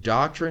just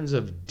doctrines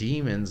of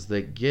demons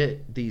that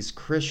get these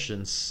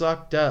Christians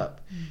sucked up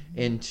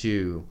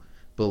into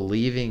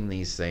believing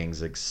these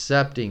things,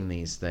 accepting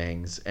these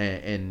things,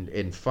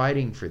 and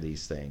fighting for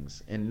these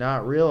things, and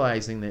not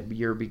realizing that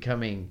you're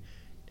becoming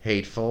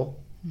hateful,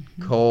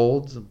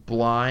 cold,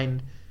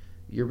 blind.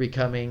 You're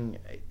becoming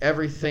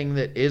everything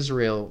that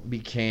Israel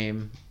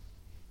became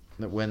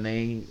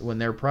when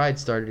their pride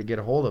started to get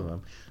a hold of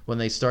them, when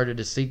they started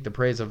to seek the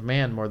praise of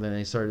man more than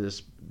they started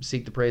to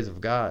seek the praise of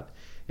God.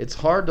 It's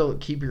hard to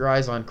keep your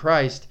eyes on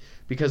Christ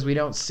because we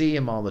don't see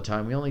him all the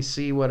time. We only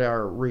see what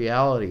our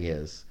reality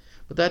is.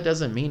 But that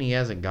doesn't mean he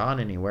hasn't gone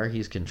anywhere.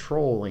 He's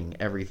controlling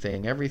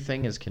everything.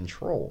 Everything is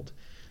controlled.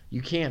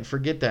 You can't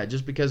forget that.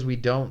 Just because we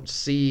don't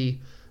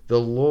see the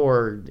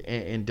Lord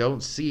and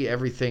don't see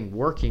everything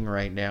working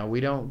right now,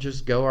 we don't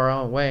just go our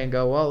own way and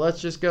go, well,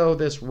 let's just go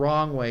this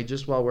wrong way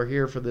just while we're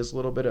here for this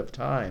little bit of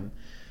time.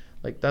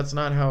 Like, that's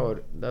not how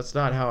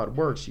it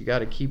works. You got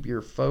to keep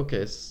your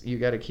focus. You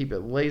got to keep it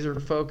laser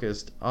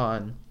focused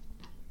on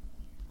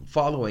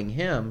following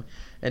him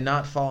and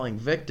not falling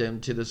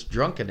victim to this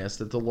drunkenness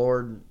that the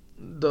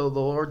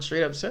Lord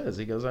straight up says.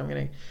 He goes,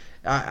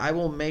 I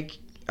will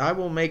make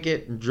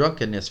it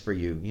drunkenness for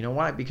you. You know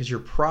why? Because your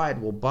pride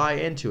will buy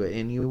into it,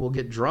 and you will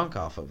get drunk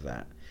off of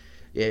that.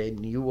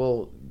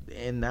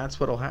 And that's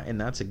what'll happen. And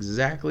that's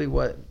exactly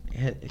what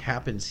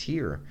happens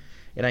here.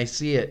 And I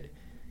see it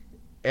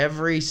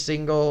every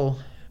single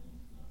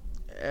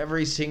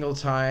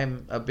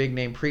time a big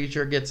name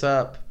preacher gets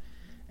up.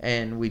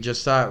 And we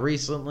just saw it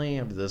recently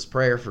of this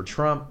prayer for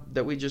Trump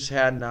that we just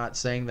had, not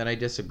saying that I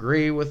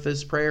disagree with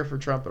this prayer for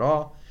Trump at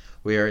all.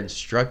 We are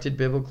instructed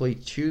biblically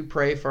to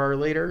pray for our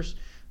leaders,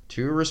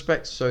 to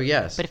respect. So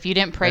yes. But if you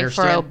didn't pray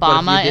for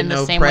Obama in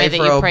the same way that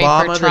you prayed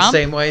for Trump, the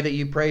same way that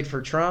you prayed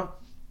for Trump,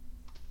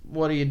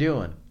 what are you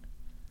doing?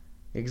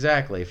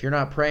 Exactly. If you're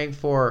not praying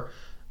for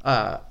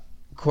Oslo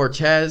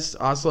Cortez,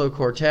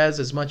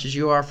 as much as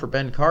you are for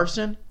Ben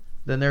Carson,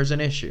 then there's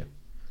an issue.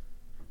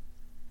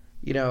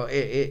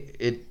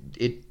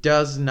 It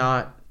does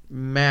not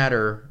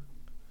matter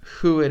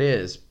who it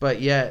is,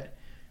 but yet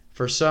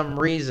for some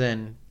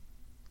reason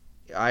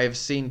I've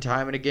seen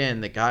time and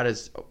again that God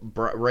has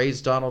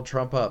raised Donald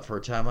Trump up for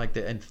a time like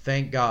that, and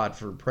thank God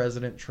for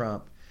President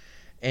Trump.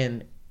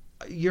 And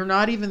you're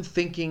not even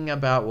thinking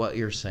about what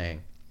you're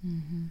saying.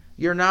 Mm-hmm.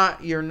 You're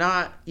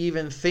not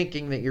even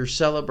thinking that you're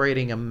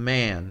celebrating a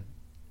man,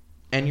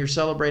 and you're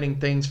celebrating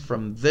things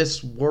from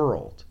this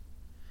world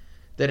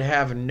that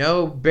have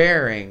no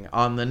bearing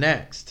on the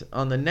next.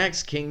 On the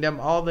next kingdom,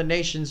 all the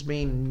nations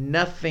mean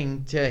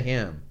nothing to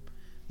him.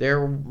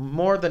 They're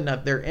more than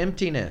that. They're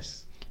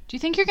emptiness. Do you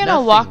think you're going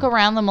to walk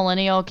around the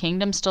millennial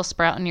kingdom still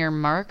sprouting your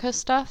America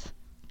stuff?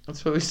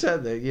 That's what we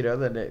said.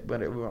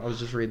 That I was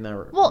just reading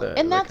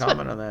the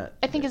comment on that.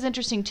 I think is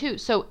interesting too.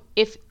 So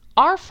if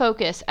our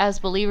focus as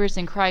believers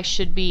in Christ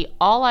should be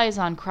all eyes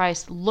on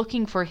Christ,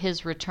 looking for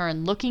his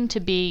return, looking to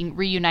being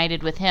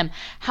reunited with him,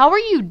 how are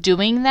you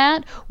doing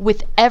that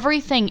with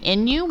everything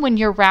in you when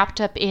you're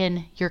wrapped up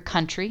in your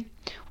country,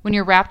 when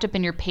you're wrapped up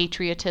in your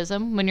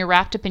patriotism, when you're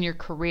wrapped up in your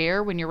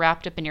career, when you're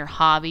wrapped up in your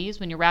hobbies,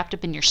 when you're wrapped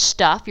up in your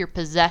stuff, your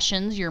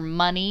possessions, your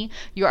money,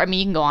 you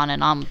can go on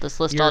and on with this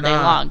list all day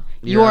long.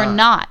 You're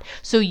not.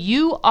 So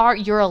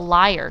you're a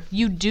liar.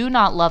 You do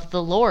not love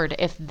the Lord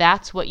if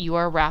that's what you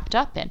are wrapped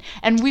up in.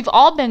 And we've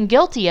all been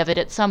guilty of it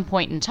at some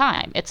point in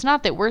time. It's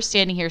not that we're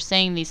standing here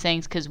saying these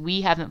things because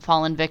we haven't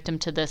fallen victim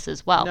to this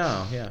as well.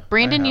 No, yeah.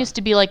 Brandon used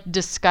to be like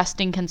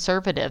disgusting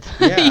conservative,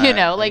 he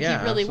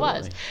really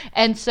was.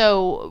 And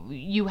so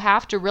you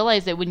have to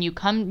realize that when you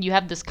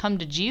have this come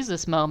to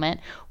Jesus moment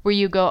where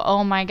you go,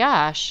 oh my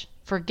gosh,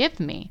 forgive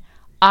me.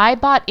 I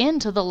bought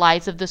into the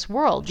lies of this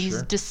world,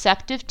 these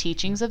deceptive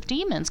teachings of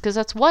demons, because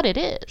that's what it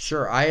is.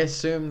 Sure. I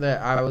assumed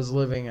that I was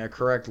living a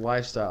correct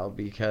lifestyle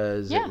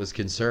because it was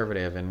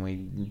conservative, and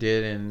we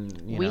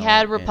we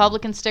had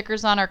Republican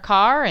stickers on our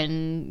car,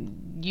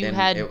 and you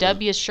had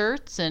W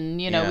shirts, and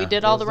we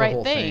did all the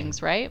right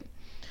things, right?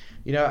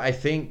 I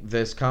think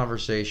this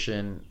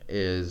conversation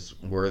is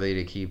worthy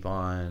to keep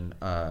on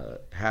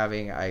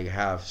having. I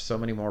have so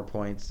many more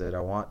points that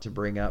I want to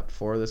bring up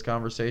for this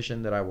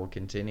conversation that I will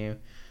continue.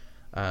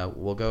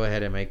 We'll go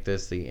ahead and make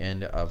this the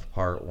end of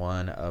part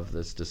 1 of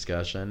this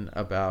discussion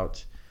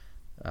about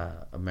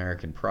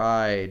American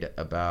pride,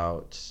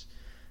 about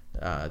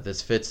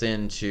this fits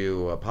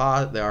into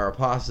our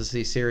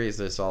apostasy series.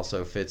 This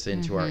also fits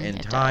into our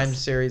end time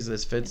series.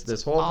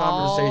 This whole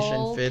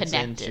conversation fits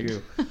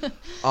into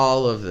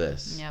all of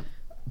this. Yep.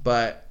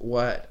 But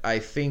what I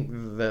think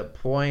the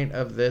point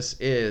of this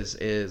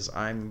is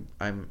I'm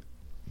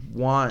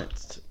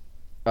want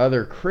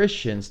other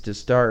Christians to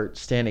start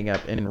standing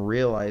up and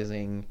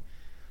realizing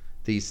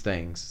these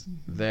things,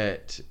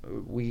 that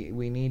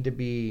we need to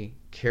be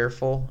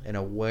careful and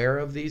aware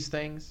of these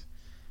things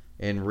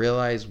and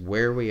realize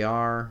where we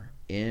are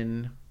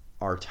in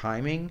our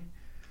timing.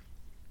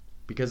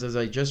 Because as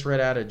I just read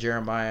out of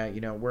Jeremiah,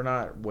 we're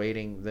not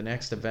waiting. The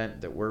next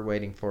event that we're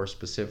waiting for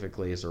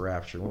specifically is a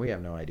rapture. We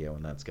have no idea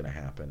when that's going to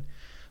happen.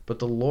 But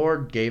the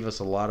Lord gave us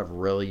a lot of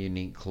really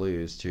unique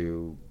clues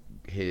to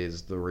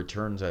the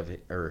returns of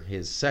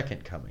his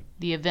second coming.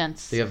 The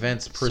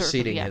events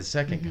preceding his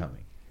second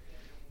coming,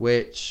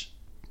 which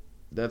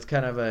that's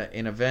kind of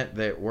an event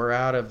that we're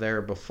out of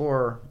there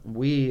before.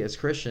 We as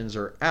Christians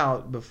are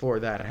out before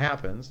that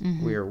happens.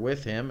 We are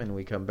with him and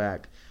we come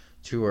back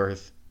to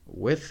earth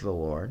with the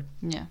Lord.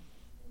 Yeah.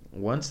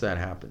 Once that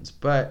happens.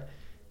 But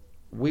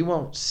we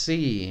won't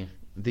see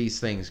these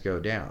things go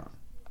down.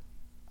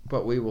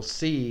 But we will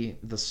see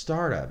the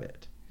start of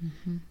it.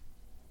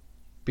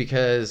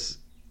 Because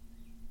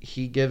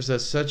he gives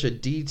us such a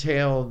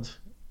detailed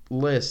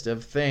list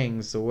of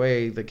things, the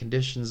way the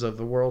conditions of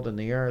the world and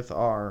the earth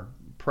are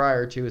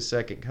prior to his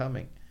second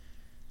coming.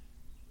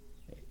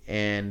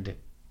 And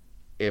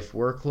if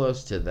we're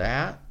close to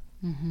that,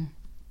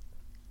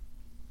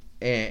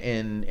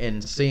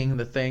 and seeing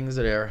the things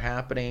that are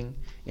happening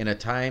in a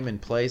time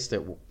and place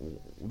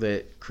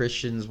that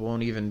Christians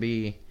won't even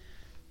be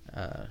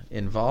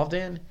involved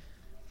in,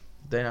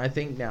 then I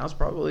think now's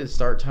probably the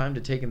start time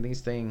to taking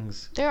these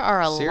things There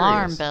are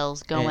alarm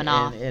bells going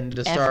off and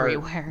to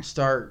everywhere.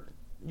 Start,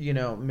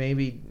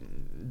 maybe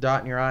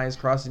dotting your I's,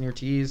 crossing your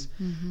T's,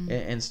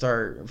 and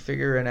start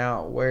figuring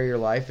out where your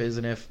life is.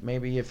 And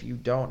if you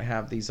don't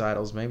have these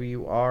idols, maybe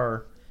you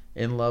are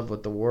in love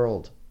with the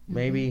world.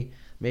 Maybe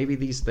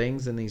these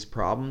things and these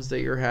problems that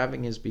you're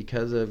having is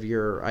because of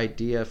your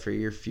idea for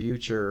your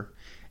future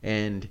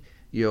and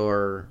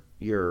your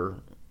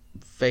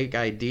fake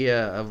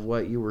idea of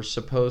what you were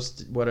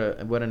what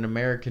an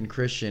American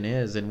Christian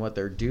is and what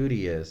their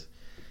duty is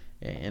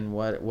and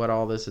what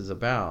all this is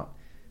about.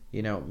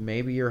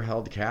 Maybe you're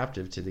held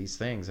captive to these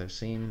things. I've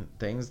seen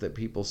things that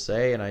people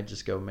say and I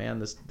just go, man,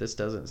 this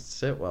doesn't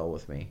sit well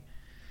with me.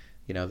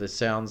 This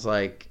sounds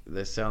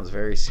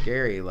very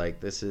scary. Like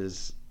this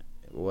is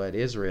what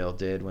Israel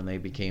did when they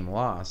became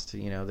lost.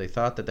 They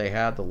thought that they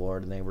had the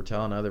Lord and they were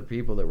telling other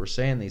people that were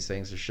saying these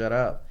things to shut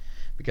up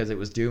because it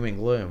was doom and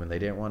gloom and they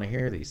didn't want to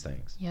hear these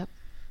things. Yep.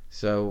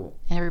 So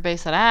everybody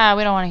said,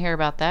 we don't want to hear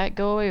about that.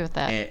 Go away with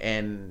that.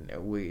 And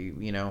we,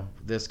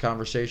 this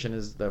conversation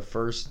is the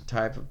first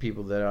type of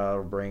people that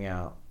I'll bring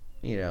out.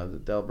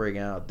 They'll bring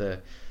out the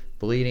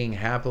bleeding,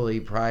 happily,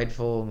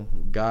 prideful,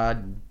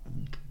 God,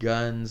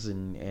 guns,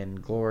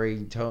 and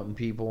glory toting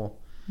people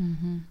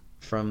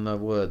from the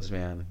woods,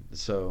 man.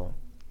 So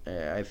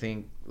I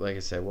think, like I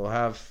said, we'll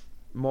have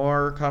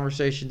more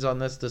conversations on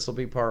this. This will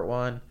be part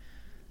 1.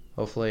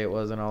 Hopefully it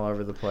wasn't all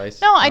over the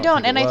place. No, I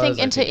don't. And I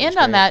think to end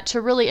on that,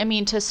 to really,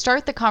 to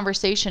start the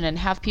conversation and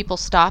have people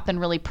stop and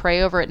really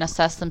pray over it and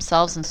assess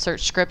themselves and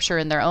search scripture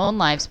in their own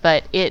lives.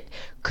 But it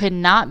could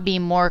not be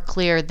more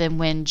clear than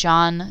when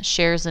John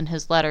shares in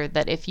his letter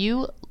that if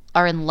you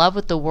are in love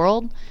with the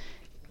world,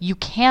 you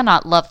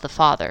cannot love the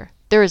Father.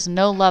 there is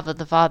no love of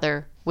the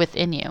Father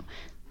within you.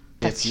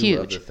 That's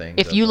huge.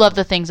 If you love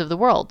the things of the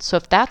world. So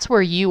if that's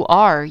where you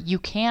are, you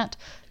can't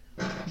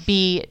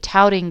be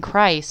touting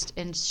Christ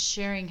and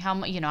sharing how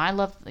much, I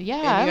love the Lord. You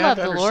have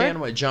to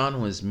understand what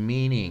John was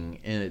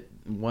meaning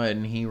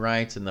when he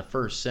writes in the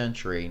first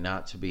century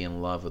not to be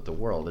in love with the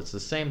world. It's the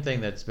same thing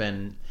that's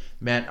been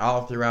meant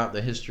all throughout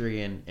the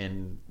history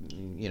and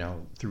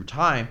through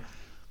time.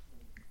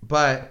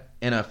 But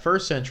in a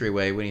first century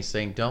way, when he's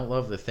saying don't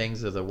love the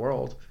things of the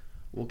world,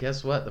 well,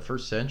 guess what? The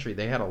first century,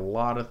 they had a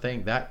lot of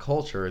things. That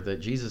culture that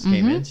Jesus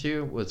came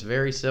into was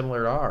very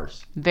similar to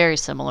ours. Very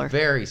similar.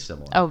 Very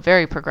similar. Oh,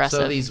 very progressive.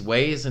 So these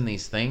ways and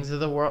these things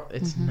of the world,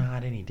 it's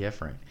not any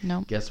different.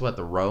 Nope. Guess what?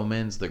 The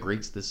Romans, the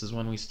Greeks, this is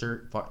when we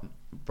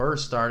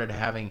first started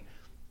having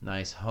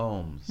nice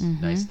homes,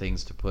 nice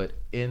things to put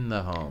in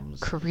the homes.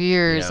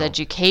 Careers,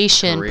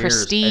 education,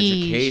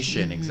 prestige.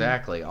 Education,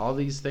 exactly. All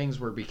these things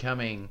were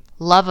becoming...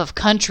 Love of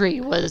country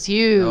was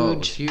huge. Oh, it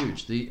was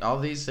huge. All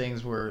these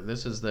things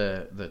this is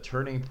the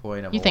turning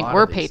point of you think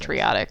we're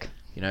patriotic.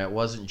 Things. It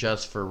wasn't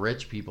just for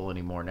rich people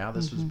anymore. Now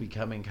this was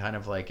becoming kind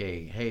of like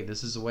hey,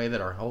 this is the way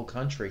that our whole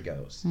country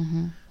goes.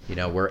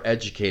 We're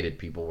educated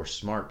people. We're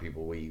smart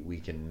people.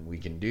 We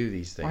can do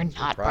these things.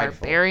 We're not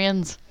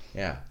barbarians.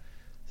 Yeah.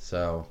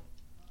 So...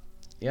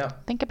 yeah.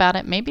 Think about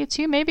it. Maybe it's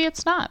you, maybe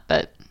it's not.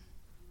 But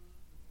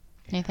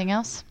anything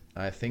else?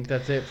 I think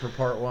that's it for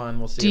part 1.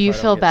 We'll see. Do you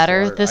feel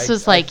better? This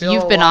was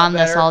you've been on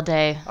this all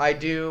day. I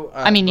do.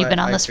 You've been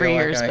on this for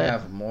years. I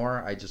have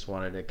more. I just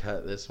wanted to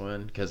cut this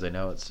one because I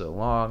know it's so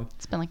long.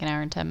 It's been like an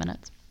hour and 10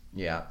 minutes.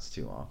 Yeah, it's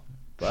too long.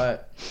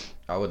 But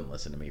I wouldn't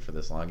listen to me for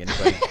this long.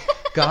 Anybody?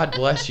 God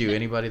bless you.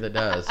 Anybody that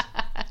does.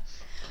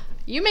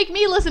 You make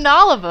me listen to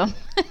all of them.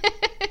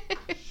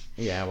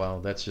 Yeah, well,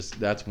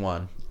 that's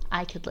one.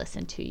 I could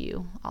listen to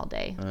you all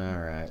day. All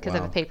right. Because I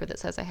have a paper that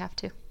says I have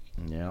to.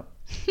 Yep.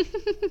 All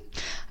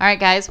right,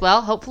 guys.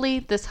 Well, hopefully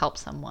this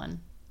helps someone.